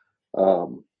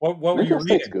 Um, What were you Mental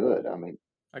state's reading? good. I mean,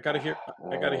 I gotta hear.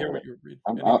 I gotta hear uh, what you're reading.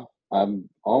 I'm I, Anything? I'm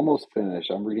almost finished.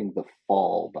 I'm reading The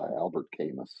Fall by Albert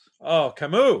Camus, Oh,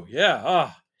 Camus.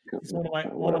 Yeah. He's one of my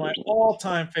whatever's name all is.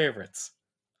 time favorites.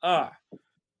 Ah,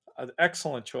 an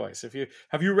excellent choice. If you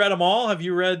have you read them all? Have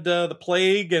you read the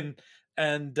Plague and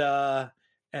the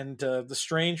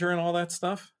Stranger and all that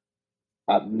stuff?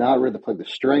 I've not read The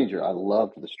Stranger. I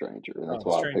loved The Stranger, and Oh, that's the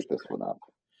why I Stranger. picked this one up.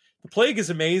 The Plague is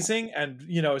amazing, and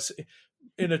it's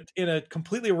in a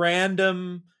completely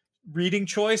random reading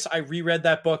choice. I reread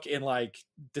that book in like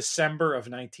December of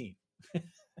 19.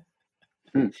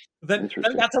 Hmm, Then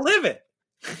interesting. got to live it.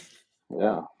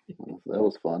 Yeah, that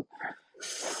was fun.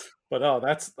 But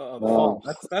that's the Um, fall.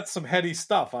 That's some heady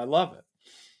stuff. I love it.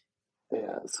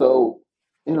 yeah, so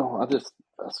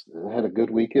I had a good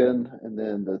weekend, and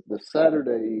then the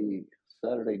Saturday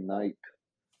night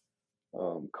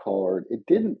card. It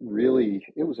didn't really.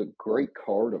 It was a great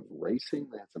card of racing.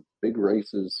 They had some big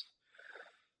races.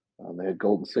 They had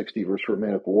Golden 60 versus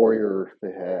Romantic Warrior.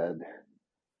 They had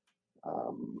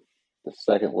um, the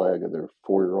second leg of their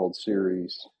 4-year-old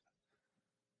series,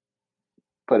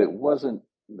 but it wasn't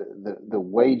the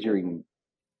wagering.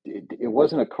 It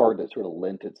wasn't a card that sort of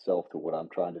lent itself to what I'm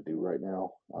trying to do right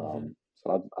now. Hmm.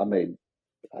 So I made,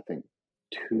 I think,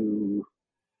 two.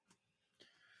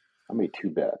 I made two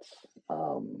bets.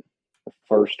 The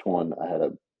first one, I had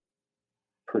a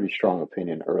pretty strong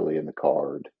opinion early in the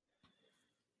card.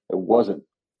 It wasn't,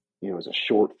 it was a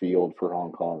short field for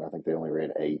Hong Kong. I think they only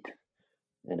ran 8,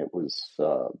 and it was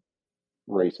a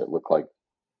race that looked like,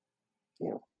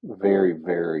 very,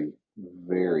 very,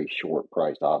 very short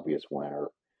priced, obvious winner.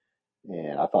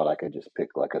 And I thought I could just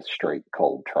pick like a straight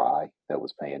cold try that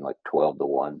was paying like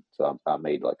 12-1. So I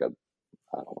made like a,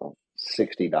 I don't know,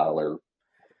 $60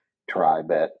 try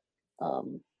bet.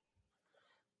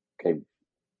 Okay,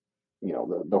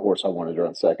 the horse I wanted to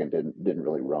run second didn't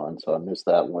really run, so I missed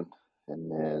that one.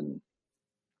 And then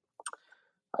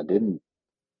I didn't.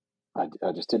 I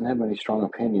just didn't have many strong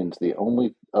opinions. The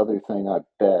only other thing I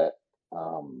bet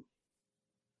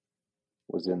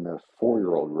was in the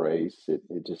 4-year-old race. It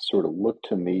just sort of looked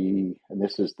to me, and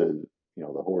this is the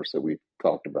horse that we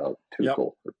talked about, Yep.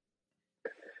 Tuchel.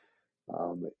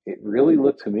 It really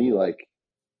looked to me like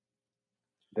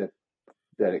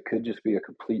that it could just be a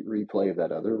complete replay of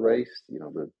that other race.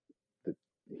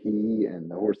 He and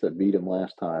the horse that beat him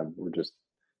last time were just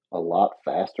a lot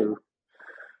faster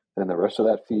than the rest of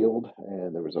that field,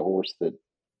 and there was a horse that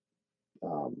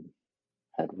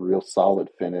had real solid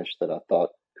finish that I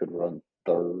thought could run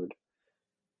third.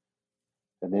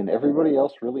 And then everybody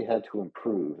else really had to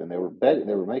improve, and they were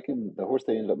making the horse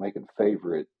they ended up making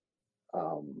favorite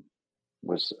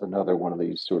was another one of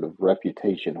these sort of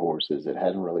reputation horses that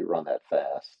hadn't really run that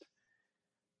fast.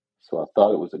 So I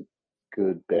thought it was a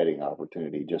good betting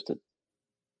opportunity just to,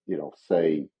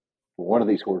 say one of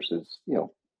these horses,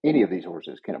 any of these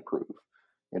horses can improve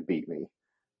and beat me.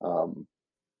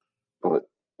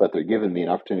 But they're giving me an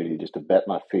opportunity just to bet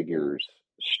my figures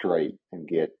straight and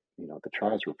get, the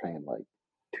tries were paying like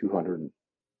 200.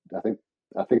 I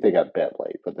think they got bet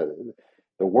late, but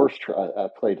the worst try I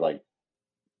played like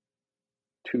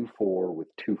 2-4 with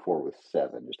 2-4 with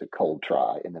 7, just a cold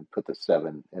try, and then put the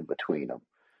 7 in between them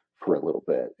for a little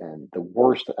bit. And the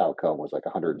worst outcome was like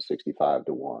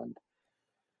 165-1.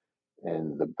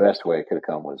 And the best way it could have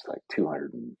come was like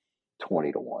 220-1,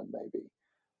 maybe.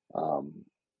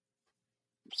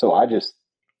 So I just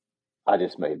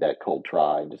made that cold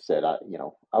try and just said, I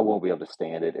won't be able to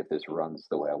stand it if this runs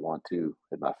the way I want to,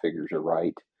 if my figures are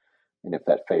right. And if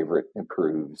that favorite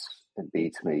improves and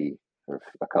beats me, or if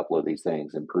a couple of these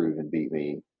things improve and beat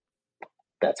me,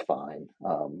 that's fine.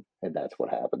 And that's what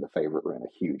happened. The favorite ran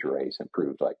a huge race,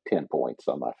 improved like 10 points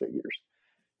on my figures,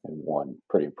 and won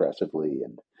pretty impressively.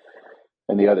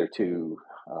 And the other two,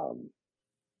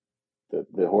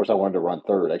 the horse I wanted to run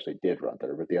third actually did run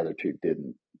third, but the other two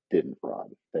didn't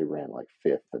run. They ran like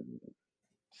 5th and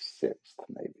 6th,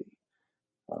 maybe.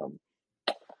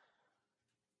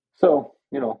 So,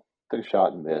 took a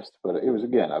shot and missed, but it was,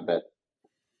 again, I bet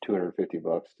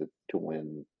 $250 to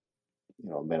win,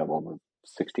 a minimum of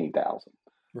 16,000.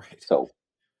 Right. So,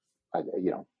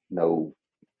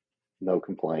 no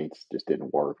complaints, just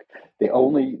didn't work. The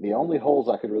only holes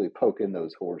I could really poke in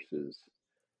those horses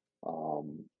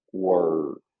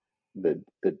were the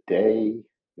day,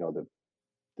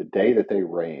 the day that they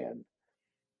ran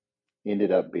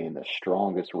ended up being the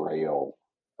strongest rail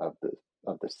of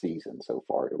the season so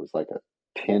far. It was like a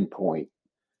 10-point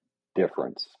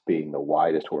difference being the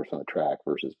widest horse on the track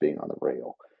versus being on the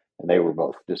rail. And they were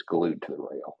both just glued to the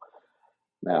rail.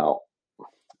 Now,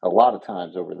 a lot of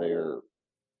times over there,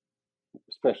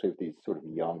 especially with these sort of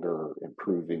younger,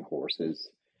 improving horses,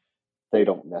 they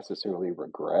don't necessarily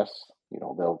regress.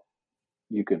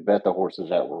 You can bet the horses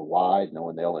that were wide,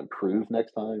 knowing they'll improve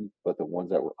next time, but the ones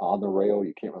that were on the rail,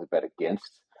 you can't really bet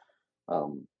against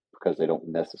because they don't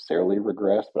necessarily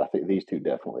regress. But I think these two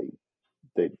definitely,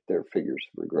 their figures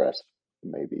regressed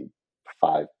maybe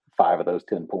five of those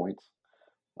 10 points.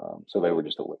 So they were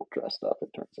just a little dressed up, it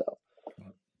turns out.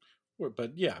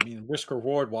 But yeah, I mean, risk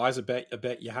reward wise, a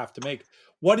bet you have to make.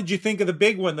 What did you think of the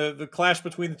big one, the clash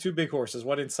between the two big horses?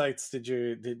 What insights did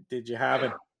you have?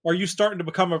 And are you starting to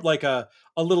become like a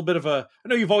little bit of a? I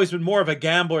know you've always been more of a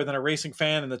gambler than a racing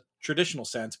fan in the traditional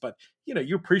sense, but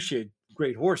you appreciate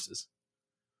great horses.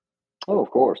 Oh, of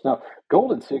course. Now,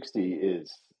 Golden 60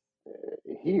 is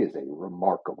a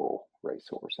remarkable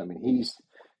racehorse. I mean, he's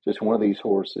just one of these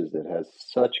horses that has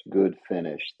such good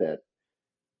finish that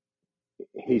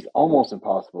he's almost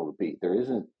impossible to beat. There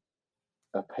isn't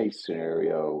a pace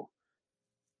scenario.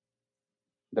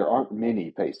 There aren't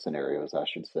many pace scenarios, I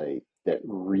should say, that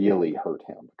really hurt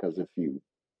him. Because if you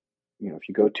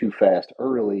go too fast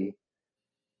early,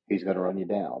 he's going to run you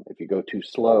down. If you go too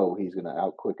slow, he's going to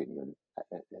outquicken you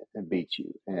and beat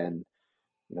you. And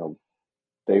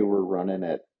they were running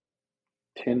at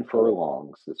 10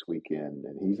 furlongs this weekend,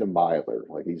 and he's a miler.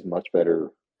 Like, he's much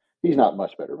better. He's not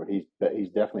much better, but he's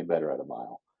definitely better at a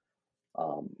mile.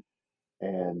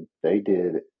 And they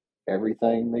did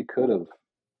everything they could have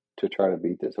to try to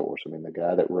beat this horse. I mean, the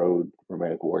guy that rode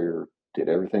Romantic Warrior did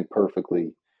everything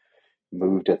perfectly,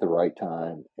 moved at the right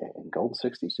time, and Golden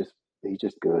 60's he's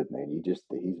just good, man. He's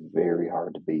very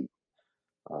hard to beat.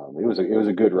 It was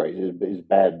a good race. It was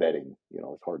bad betting. You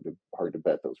know, it's hard to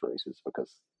bet those races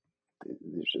because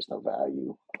there's just no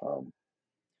value.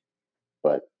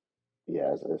 But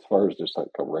yeah, as far as just like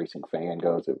a racing fan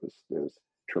goes, it was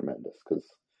tremendous because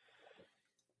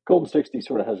Golden 60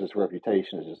 sort of has this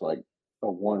reputation as just like a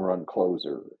one-run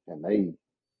closer, and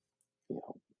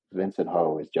Vincent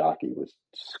Ho, his jockey, was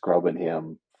scrubbing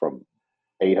him from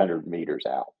 800 meters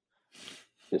out,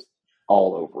 just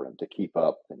all over him to keep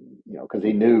up. And, because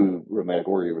he knew Romantic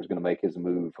Warrior was going to make his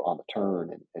move on the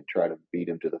turn and try to beat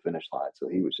him to the finish line. So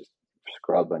he was just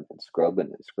scrubbing and scrubbing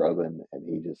and scrubbing,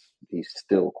 and he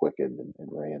still quickened and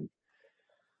ran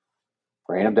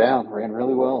him down, ran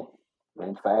really well,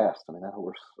 ran fast. I mean, that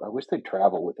horse, I wish they'd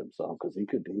travel with him some because he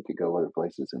could go other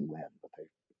places and win, but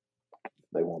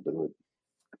they won't do it.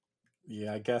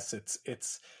 Yeah, I guess it's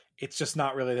just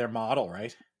not really their model,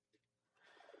 right?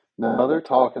 No, they're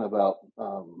talking about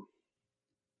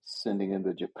sending him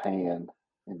to Japan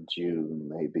in June,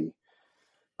 maybe.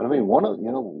 But I mean, one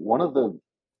of the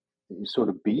sort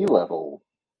of B level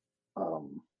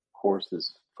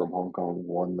horses from Hong Kong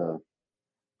won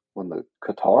the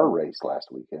Qatar race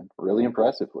last weekend, really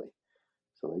impressively.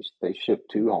 So they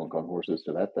shipped 2 Hong Kong horses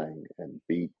to that thing and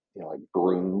beat like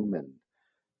Broom and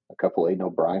a couple of Aidan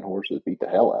O'Brien horses, beat the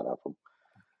hell out of them.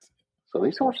 So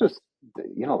these horses,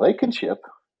 they can ship.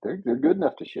 They're good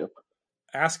enough to ship.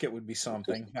 Ascot would be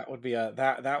something. That would be a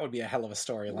hell of a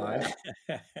storyline.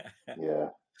 Yeah.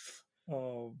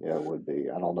 Yeah, it would be.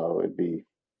 I don't know. It'd be.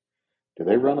 Do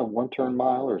they run a 1-turn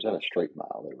mile or is that a straight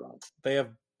mile they run? They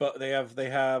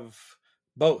have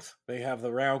both. They have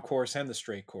the round course and the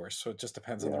straight course, so it just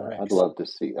depends on the race. I'd love to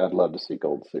see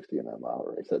Golden 60 in that mile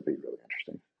race. That'd be really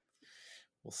interesting.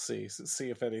 We'll see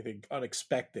if anything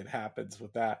unexpected happens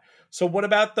with that. So what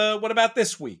about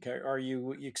this week? Are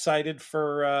you excited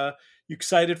for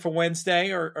Wednesday,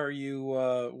 or are you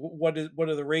what do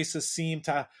the races seem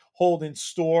to hold in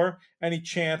store? Any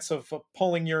chance of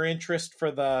pulling your interest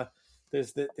for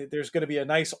there's going to be a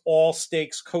nice all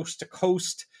stakes coast to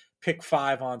coast pick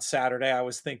 5 on Saturday. I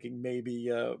was thinking maybe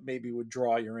would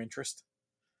draw your interest.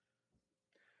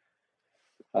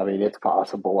 I mean, it's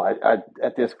possible. I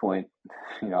at this point,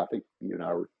 I think you and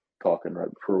I were talking right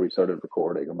before we started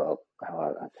recording about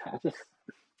how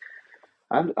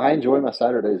I enjoy my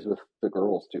Saturdays with the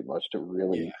girls too much to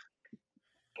really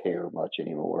care much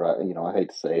anymore. I hate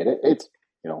to say it. It's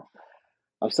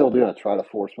I'm still going to try to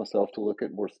force myself to look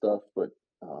at more stuff, but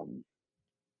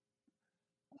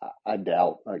I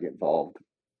doubt I get involved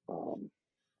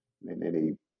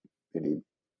in any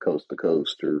coast to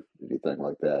coast or anything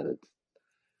like that. It's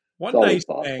one nice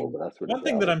possible, thing, one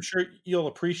thing that I'm sure you'll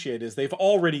appreciate is they've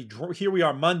already here we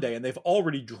are Monday, and they've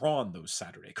already drawn those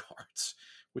Saturday cards,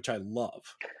 which I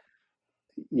love.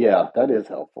 Yeah, that is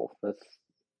helpful.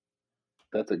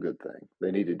 That's a good thing.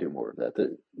 They need to do more of that.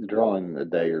 The drawing a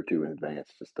day or two in advance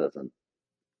just doesn't,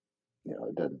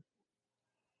 it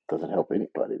doesn't help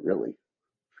anybody really.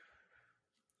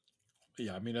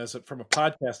 Yeah, I mean, from a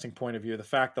podcasting point of view, the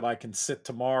fact that I can sit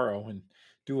tomorrow and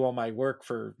do all my work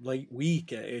for late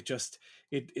week,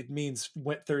 it means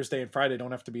Thursday and Friday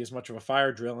don't have to be as much of a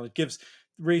fire drill, and it gives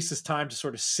races time to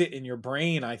sort of sit in your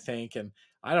brain, I think. And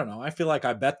I don't know, I feel like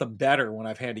I bet them better when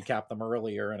I've handicapped them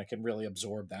earlier, and I can really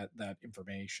absorb that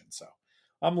information. So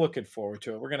I'm looking forward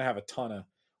to it. We're gonna have a ton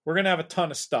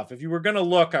of stuff. If you were going to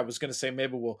look, I was going to say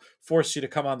maybe we'll force you to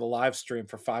come on the live stream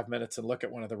for 5 minutes and look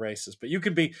at one of the races. But you've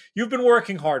been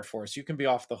working hard for us. You can be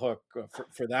off the hook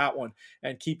for that one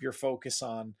and keep your focus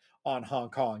on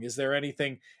Hong Kong. Is there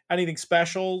anything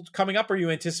special coming up, or you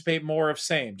anticipate more of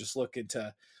same? Just looking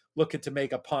to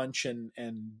make a punch and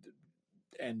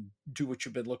do what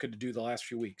you've been looking to do the last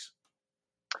few weeks.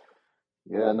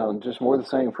 Yeah, no, just more the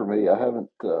same for me. I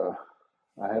haven't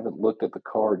looked at the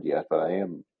card yet, but I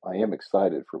am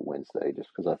excited for Wednesday just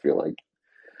because I feel like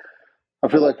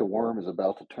the worm is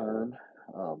about to turn.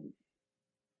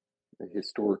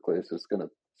 Historically, this is going to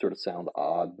sort of sound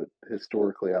odd, but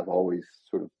historically, I've always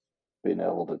sort of been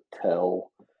able to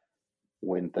tell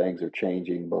when things are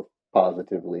changing, both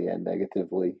positively and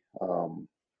negatively. And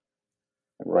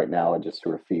right now, it just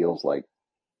sort of feels like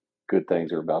good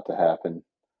things are about to happen.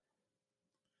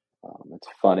 It's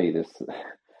funny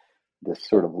this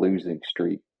sort of losing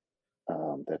streak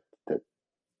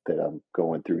that I'm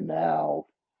going through now.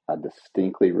 I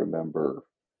distinctly remember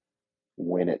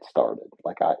when it started.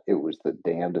 It was the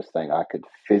damnedest thing. I could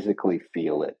physically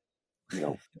feel it,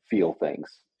 feel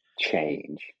things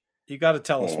change. You got to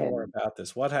tell us more And about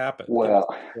this. What happened? Give us well,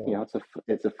 a story.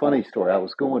 it's a funny story. I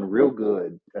was going real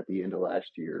good at the end of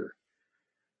last year.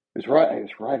 It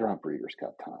was right around Breeders'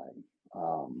 Cup time.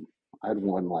 I'd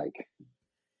won like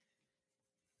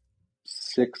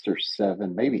 6 or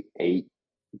 7, maybe 8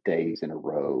 days in a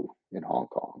row in Hong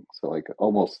Kong. So like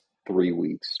almost 3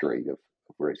 weeks straight of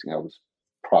racing. I was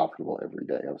profitable every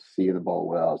day. I was seeing the ball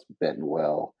well. I was betting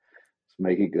well. I was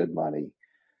making good money.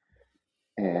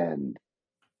 And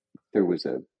there was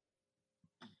a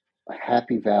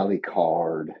Happy Valley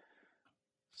card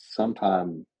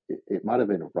sometime. It might have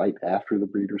been right after the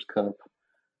Breeders' Cup,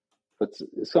 but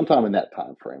sometime in that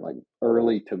time frame, like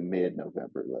early to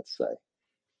mid-November, let's say.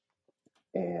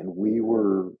 And we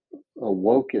were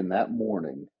awoken that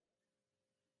morning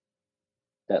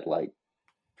at like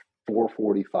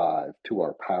 4:45 to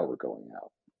our power going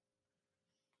out.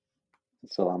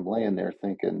 So I'm laying there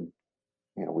thinking,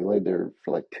 we laid there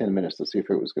for like 10 minutes to see if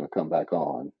it was going to come back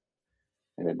on,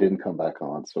 and it didn't come back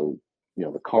on. So,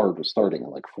 the card was starting in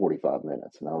like 45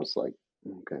 minutes, and I was like,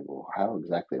 okay, well, how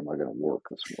exactly am I going to work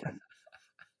this morning?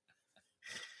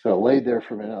 So I laid there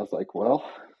for a minute. I was like, well,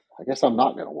 I guess I'm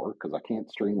not going to work because I can't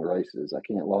stream the races. I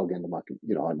can't log into my,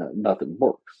 nothing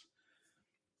works.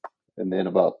 And then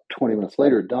about 20 minutes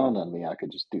later, it dawned on me I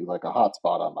could just do like a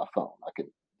hotspot on my phone. I could,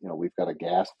 we've got a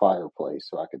gas fireplace,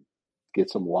 so I could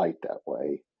get some light that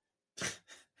way.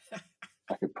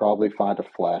 I could probably find a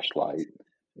flashlight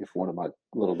if one of my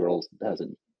little girls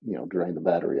hasn't, drained the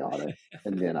battery on it.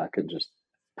 And then I could just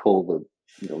pull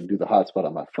do the hotspot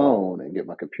on my phone and get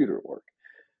my computer to work.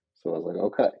 So I was like,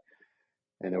 okay.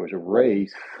 And there was a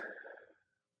race.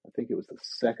 I think it was the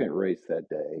second race that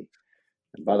day.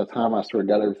 And by the time I sort of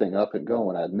got everything up and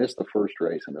going, I'd missed the first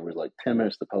race, and there was like 10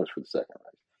 minutes to post for the second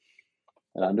race.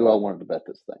 And I knew I wanted to bet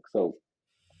this thing. So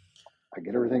I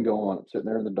get everything going. I'm sitting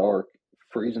there in the dark,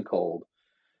 freezing cold.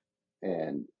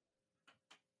 And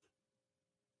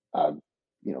I,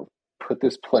 put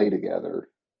this play together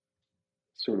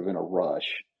sort of in a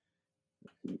rush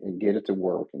and get it to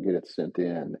work and get it sent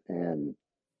in and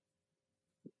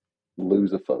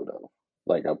lose a photo,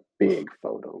 like a big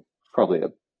photo, probably a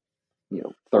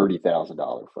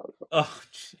 $30,000 photo. Oh,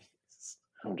 jeez.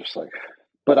 I'm just like,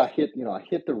 but I hit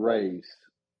the race,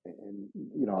 and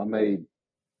I made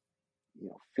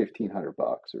 $1,500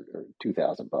 or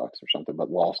 $2,000 or something, but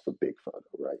lost the big photo,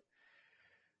 right?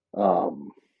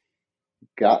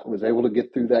 Was able to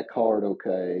get through that card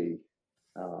okay.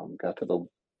 Got to the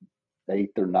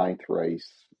 8th or 9th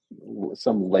race.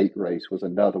 Some late race was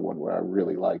another one where I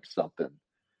really liked something,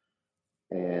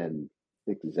 and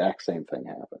the exact same thing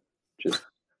happened. Just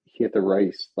hit the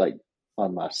race like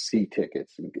on my C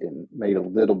tickets and made a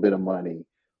little bit of money,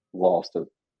 lost a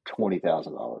 $20,000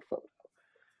 photo.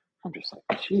 I'm just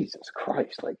like, Jesus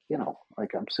Christ. Like,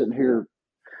 like I'm sitting here,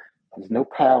 there's no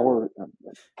power. I'm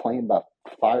playing by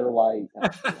firelight.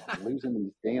 I'm losing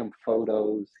these damn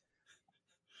photos.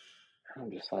 I'm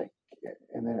just like,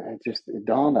 and then it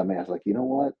dawned on me. I was like, you know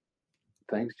what?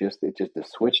 The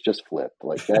switch just flipped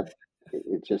like that.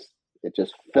 it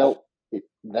just felt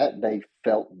that day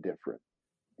felt different.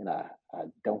 And I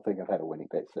don't think I've had a winning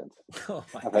day since. Oh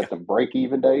I've had some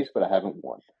break-even days, but I haven't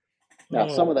won. Now,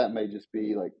 some of that may just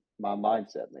be like my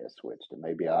mindset may have switched, and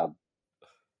maybe I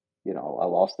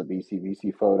lost the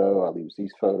BCVC photo, I lose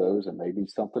these photos, and maybe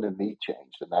something in me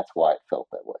changed, and that's why it felt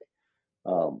that way.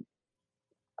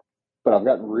 But I've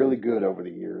gotten really good over the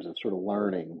years of sort of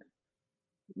learning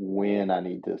when I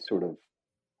need to sort of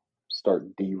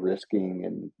start de-risking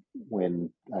and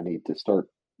when I need to start,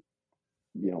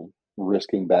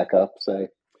 risking back up, say.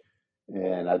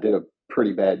 And I did a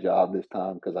pretty bad job this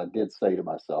time because I did say to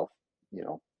myself,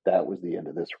 that was the end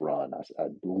of this run. I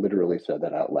literally said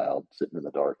that out loud, sitting in the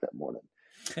dark that morning.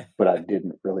 But I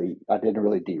didn't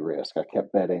really de-risk. I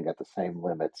kept betting at the same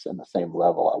limits and the same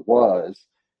level I was.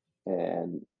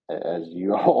 And as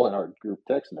you all in our group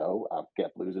text know, I've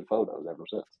kept losing photos ever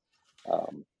since.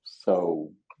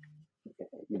 So,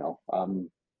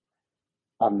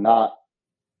 I'm not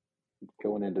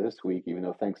going into this week, even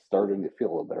though things starting to feel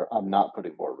a little better. I'm not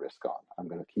putting more risk on. I'm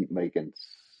going to keep making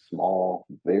small,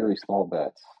 very small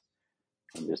bets.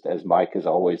 And just as Mike has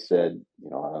always said, I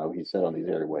know he said on these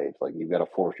airwaves, like you've got to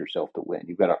force yourself to win.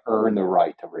 You've got to earn the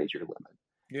right to raise your limit.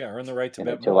 Yeah, earn the right to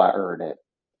bet until more. I earn it,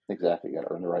 exactly, you got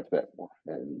to earn the right to bet more.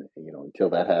 And until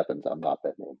that happens, I'm not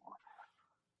betting anymore.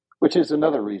 Which is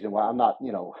another reason why I'm not.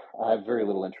 I have very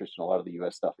little interest in a lot of the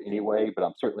U.S. stuff anyway. But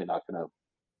I'm certainly not going to.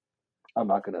 I'm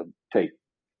not going to take.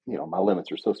 My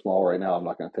limits are so small right now. I'm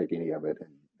not going to take any of it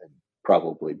and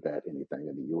probably bet anything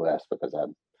in the U.S. because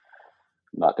I'm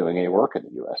not doing any work in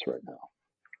the U.S. right now.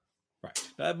 Right.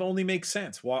 That only makes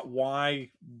sense.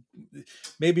 Why?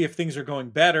 Maybe if things are going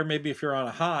better, maybe if you're on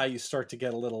a high, you start to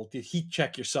get you heat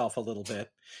check yourself a little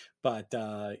bit. But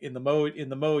in the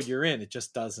mode you're in, it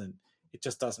just doesn't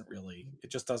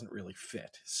really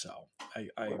fit. So I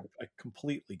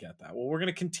completely get that. Well, we're going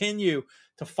to continue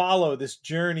to follow this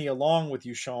journey along with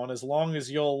you, Sean, as long as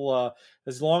you'll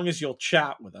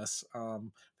chat with us. I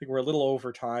think we're a little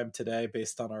over time today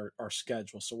based on our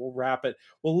schedule, so we'll wrap it.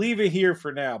 We'll leave it here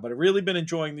for now, but I've really been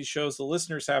enjoying these shows. The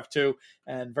listeners have too,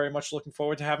 and very much looking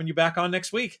forward to having you back on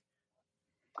next week.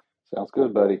 Sounds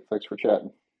good, buddy. Thanks for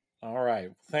chatting. All right.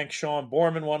 Thanks, Sean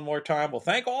Borman, one more time. Well,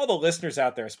 thank all the listeners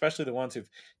out there, especially the ones who've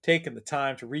taken the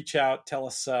time to reach out, tell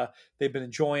us they've been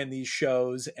enjoying these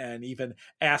shows, and even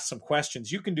ask some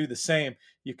questions. You can do the same.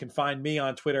 You can find me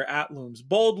on Twitter at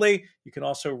LoomsBoldly. You can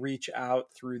also reach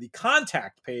out through the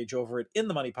contact page over at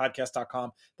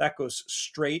inthemoneypodcast.com. That goes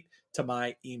straight to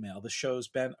my email. The show's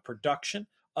been a production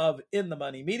of In the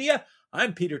Money Media.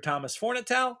 I'm Peter Thomas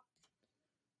Fornatale.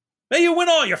 May you win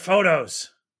all your photos.